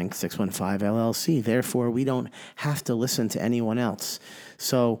Robert Frank 615 LLC. Therefore, we don't have to listen to anyone else.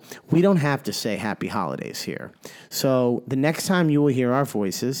 So we don't have to say happy holidays here. So the next time you will hear our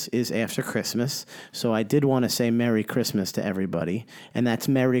voices is after Christmas. So I did want to say Merry Christmas to everybody. And that's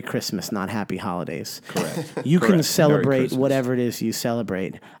Merry Christmas, not Happy Holidays. Correct. You can Merry celebrate Christmas. whatever it is you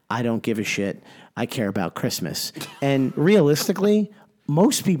celebrate. I don't give a shit. I care about Christmas. And realistically,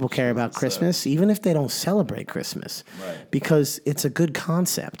 most people care about Christmas, even if they don't celebrate Christmas, because it's a good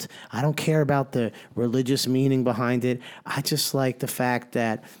concept. I don't care about the religious meaning behind it. I just like the fact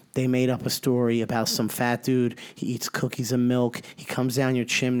that they made up a story about some fat dude. He eats cookies and milk. He comes down your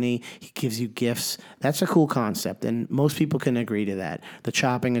chimney. He gives you gifts. That's a cool concept, and most people can agree to that. The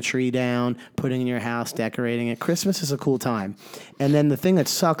chopping a tree down, putting it in your house, decorating it. Christmas is a cool time. And then the thing that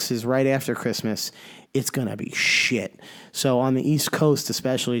sucks is right after Christmas, it's going to be shit. So on the East Coast,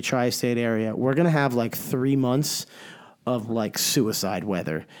 especially tri-state area, we're going to have like 3 months of like suicide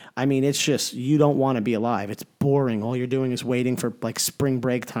weather. I mean, it's just, you don't want to be alive. It's boring. All you're doing is waiting for like spring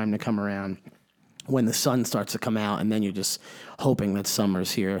break time to come around when the sun starts to come out, and then you're just hoping that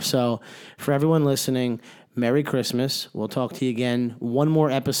summer's here. So for everyone listening, Merry Christmas. We'll talk to you again. One more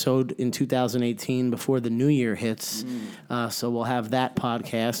episode in 2018 before the new year hits. So we'll have that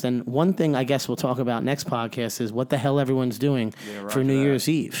podcast. And one thing I guess we'll talk about next podcast is what the hell everyone's doing for New Year's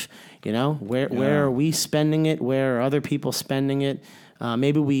Eve. You know, where are we spending it? Where are other people spending it?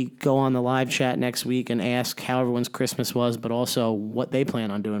 Maybe we go on the live chat next week and ask how everyone's Christmas was, but also what they plan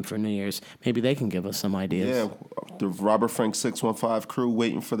on doing for New Year's. Maybe they can give us some ideas. Yeah, the Robert Frank 615 crew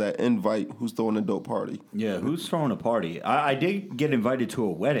waiting for that invite. Who's throwing a dope party? Yeah, who's throwing a party? I did get invited to a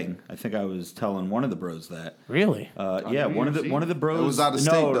wedding. I think I was telling one of the bros that. Really? Yeah, one of the bros. It was out of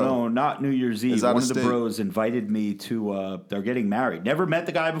state, no, though. No, not New Year's Eve. It's out One of of the state. bros invited me to. They're getting married. Never met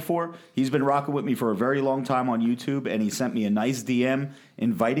the guy before. He's been rocking with me for a very long time on YouTube, and he sent me a nice DM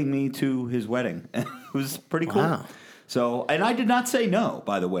inviting me to his wedding. It was pretty cool. Wow. So, and I did not say no,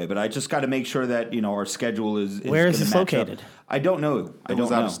 by the way, but I just got to make sure that our schedule is. Where is gonna this match up. located? I don't know. I It don't was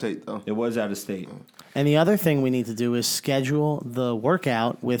know. out of state, though. It was out of state. And the other thing we need to do is schedule the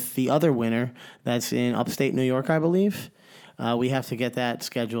workout with the other winner that's in upstate New York, I believe. We have to get that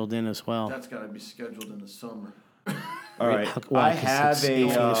scheduled in as well. That's got to be scheduled in the summer. All right. Why? I 'Cause have it's gonna be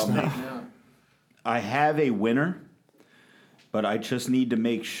a. snow. I have a winner, but I just need to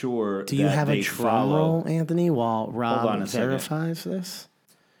make sure. Do you that have a they drum follow. roll, Anthony, while on Rob a second. verifies this?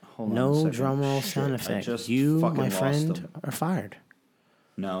 Hold on a No second. drum roll Shit, sound I effect. just You, fucking my lost friend, them. are fired.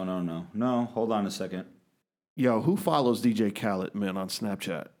 No. Hold on a second. Yo, who follows DJ Khaled, man, on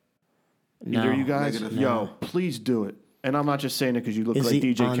Snapchat? Either you guys? Negative. Yo, please do it. And I'm not just saying it because you look Is like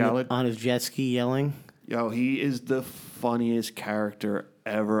he DJ on, Khaled. on his jet ski yelling? Yo, he is the funniest character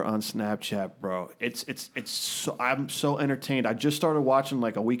ever on Snapchat, bro. It's so I'm so entertained. I just started watching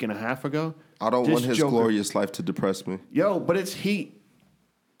like a week and a half ago. I don't This want his Joker- glorious life to depress me. Yo, but it's he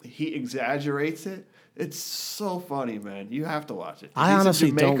exaggerates it. It's so funny, man. You have to watch it. I He's in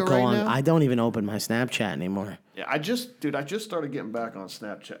honestly don't Jamaica go right on. now. I don't even open my Snapchat anymore. Yeah, I just started getting back on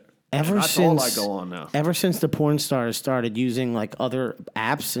Snapchat. Ever That's since all I go on now. Ever since the porn stars started using like other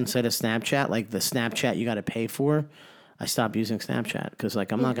apps instead of Snapchat, like the Snapchat you got to pay for, I stopped using Snapchat because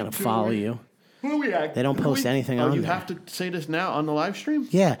like I'm not gonna follow you. Who are we at? They don't post anything on you there. have to say this now on the live stream?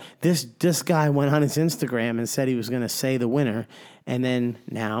 Yeah, this guy went on his Instagram and said he was gonna say the winner, and then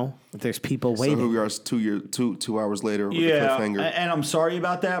now there's people So waiting. here we are 2 hours later with the Yeah, cliffhanger. and I'm sorry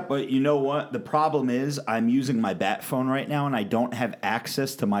about that, but you know what? The problem is I'm using my bat phone right now, and I don't have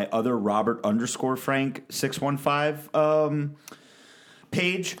access to my other Robert_Frank 615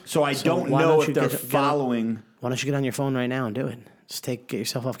 page, so I don't why know don't if you they're get on- following. Why don't you get on your phone right now and do it? Just get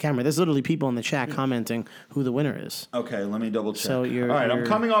yourself off camera. There's literally people in the chat commenting who the winner is. Okay, let me double check. So you're- all right, I'm you're-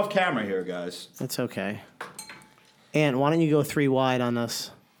 coming off camera here, guys. That's okay. And why don't you go 3 wide on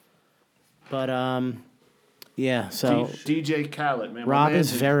us? But yeah. So DJ Khaled, man. my Rob man's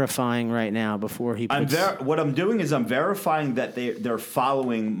is in- verifying right now before he puts. What I'm doing is I'm verifying that they're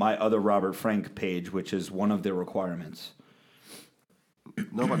following my other Robert Frank page, which is one of their requirements.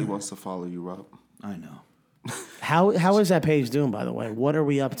 Nobody wants to follow you, Rob. I know. How is that page doing, by the way? What are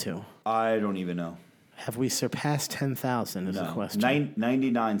we up to? I don't even know. Have we surpassed 10,000? Is the No, question.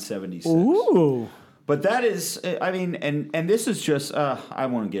 99.76. Ooh. But that is, I mean, and this is just, I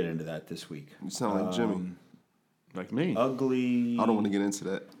won't get into that this week. You sound like Jimmy. like me. Ugly. I don't want to get into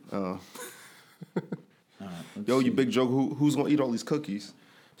that. let's Yo, you see. big joke. Who's gonna eat all these cookies?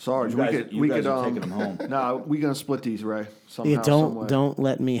 Sarge, You guys, we could are taking them home. Nah, we gonna split these, Ray. Somehow, Yeah, some way. don't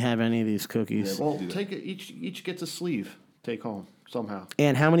let me have any of these cookies. Well, take it. Each gets a sleeve. Take home somehow.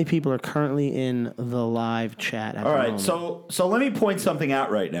 And how many people are currently in the live chat at All the right, moment? so let me point something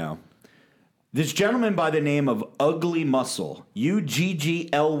out right now. This gentleman by the name of Ugly Muscle,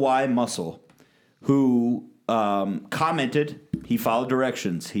 UGGLY Muscle, who commented, he followed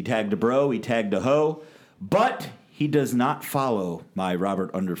directions. He tagged a bro, he tagged a hoe, but he does not follow my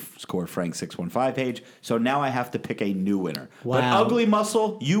Robert_Frank 615 page. So now I have to pick a new winner. But Wow. Ugly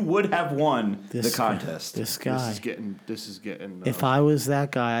Muscle, you would have won the This- contest. This guy. This is getting. If I was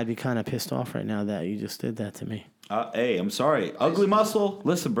that guy, I'd be kind of pissed off right now that you just did that to me. Hey, I'm sorry. Ugly Muscle,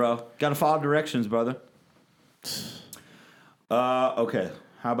 listen, bro. Got to follow directions, brother. Okay.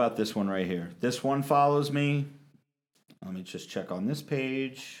 How about this one right here? This one follows me. Let me just check on this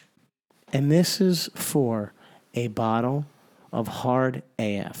page. And this is for a bottle of hard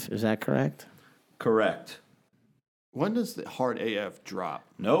AF. Is that correct? Correct. when does the hard AF drop?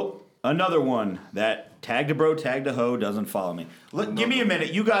 Nope. Another one that tagged a bro, tagged a hoe, doesn't follow me. Look, give me a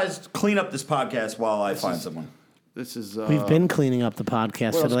minute. You guys clean up this podcast while I find someone. This is. We've been cleaning up the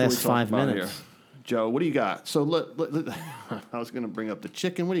podcast what for the else can we last talk 5 about minutes. here? Joe, what do you got? So I was going to bring up the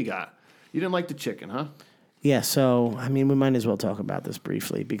chicken. What do you got? You didn't like the chicken, huh? Yeah, so I mean, we might as well talk about this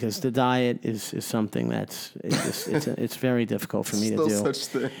briefly because the diet is something that's it's very difficult for me to No do. such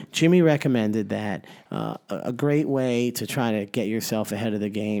thing. Jimmy recommended that a great way to try to get yourself ahead of the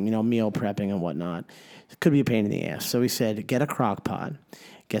game, meal prepping and whatnot, it could be a pain in the ass. So he said, get a crock pot,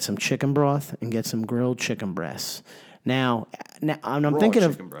 get some chicken broth, and get some grilled chicken breasts. Now I'm Raw thinking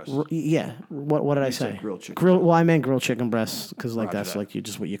chicken of breasts. yeah. What did I said say? grilled chicken Well, I meant grilled chicken breasts because Roger that's that. like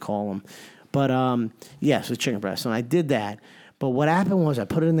just what you call them. But yeah, so chicken breast, and I did that. But what happened was I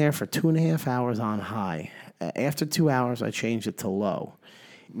put it in there for 2.5 hours on high. After 2 hours, I changed it to low.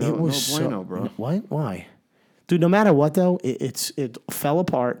 No bueno, bro. What? Why? Dude, no matter what though, it fell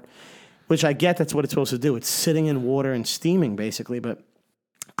apart. Which I get that's what it's supposed to do. It's sitting in water and steaming basically, but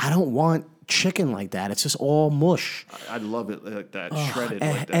I don't want chicken like that. It's just all mush. I love it like that, shredded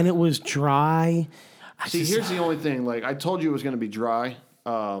and, like that. and it was dry. See, here's the only thing. Like, I told you it was going to be dry.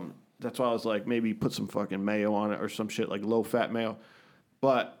 That's why I was like, maybe put some fucking mayo on it or some shit, like low-fat mayo.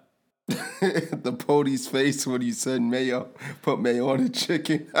 But The Podie's face when you said mayo, put mayo on the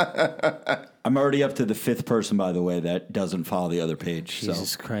chicken. I'm already up to the 5th person, by the way, that doesn't follow the other page.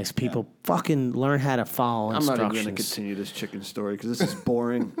 Jesus Christ, people fucking learn how to follow I'm not instructions. even going to continue this chicken story because this is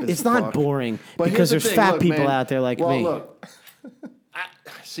boring. as It's not fuck. boring But because here's the there's thing, fat look, people man. out there like well, me. Look,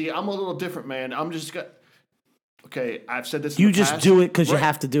 see, I'm a little different, man. I'm just got. okay, I've said this in You the just past. do it because you Right.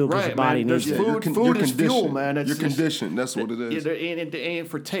 have to do it because your body man. needs There's it. food is fuel, man. You're conditioned. That's what it is. It ain't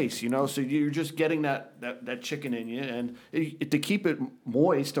for taste, you know. So you're just getting that chicken in you, and to keep it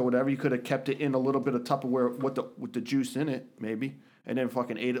moist or whatever, you could have kept it in a little bit of Tupperware with the juice in it, maybe, and then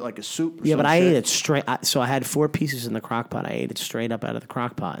fucking ate it like a soup. Or Yeah, some but I shit. ate it straight. So I had 4 pieces in the crock pot. I ate it straight up out of the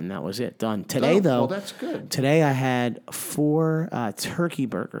crock pot, and that was it. Done. Today, though. Well, that's good. Today I had 4 turkey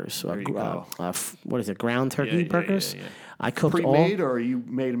burgers. There you go. What is it? Ground turkey burgers. Yeah. I cooked Pre-made, or you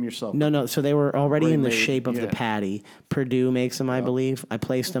made them yourself? No. So they were already in the Pre-made, shape of the yeah. patty. Purdue makes them, I believe. I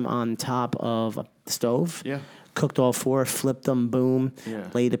placed them on top of a stove. Yeah. Cooked all 4, flipped them, boom. Yeah.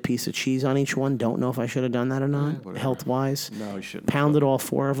 Laid a piece of cheese on each one. Don't know if I should have done that or not, whatever. health wise. No, you shouldn't. Pounded all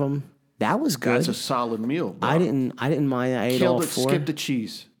 4 of them. That was good. That's a solid meal. Bro. I didn't mind. I ate all Killed it. 4. Skip the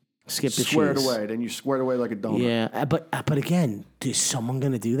cheese. Skip the Square it cheese. away. Then you square it away like a donut. Yeah, but again, is someone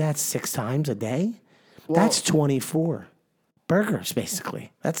going to do that 6 times a day? That's 24 burgers,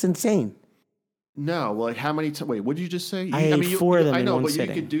 basically. That's insane. No, well, like how many? Wait, what did you just say? I ate 4 of them I in know, one but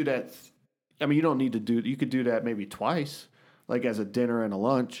sitting. you could do that. I mean, you don't need to do. You could do that maybe twice, like as a dinner and a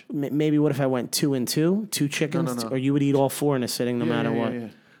lunch. Maybe what if I went 2 and 2, 2 chickens, No. or you would eat all 4 in a sitting, no matter what. Yeah.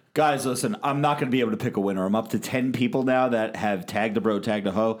 Guys, listen, I'm not going to be able to pick a winner. I'm up to 10 people now that have tagged the bro, tagged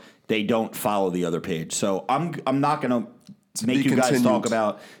the hoe. They don't follow the other page. So I'm not going to make you guys continued. talk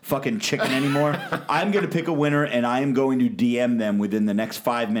about fucking chicken anymore. I'm going to pick a winner, and I am going to DM them within the next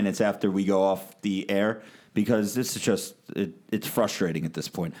 5 minutes after we go off the air, because this is just, it's frustrating at this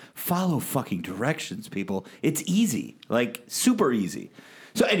point. Follow fucking directions, people. It's easy. Like, super easy.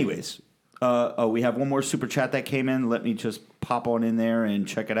 So anyways, we have one more super chat that came in. Let me just pop on in there and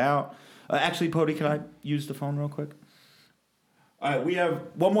check it out. Actually, Pody, can I use the phone real quick? All right, we have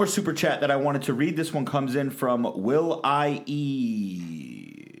one more super chat that I wanted to read. This one comes in from Will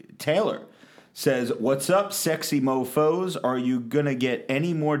I.E. Taylor. Says, what's up, sexy mofos? Are you going to get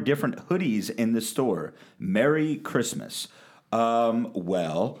any more different hoodies in the store? Merry Christmas.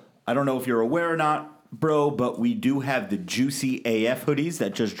 Well, I don't know if you're aware or not, bro, but we do have the Juicy AF hoodies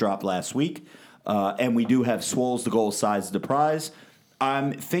that just dropped last week. And we do have Swole's the Goal Size the Prize.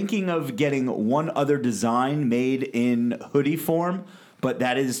 I'm thinking of getting one other design made in hoodie form, but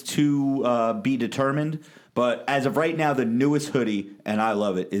that is to be determined. But as of right now, the newest hoodie, and I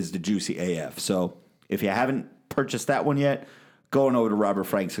love it, is the Juicy AF. So if you haven't purchased that one yet, go on over to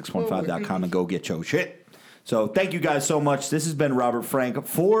robertfrank615.com and go get your shit. So thank you guys so much. This has been Robert Frank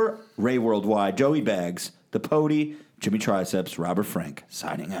for Ray Worldwide, Joey Bags, The Pody, Jimmy Triceps, Robert Frank,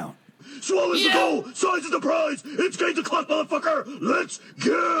 signing out. Swallow is the goal, size is the prize. It's game to clock, motherfucker. Let's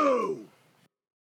go.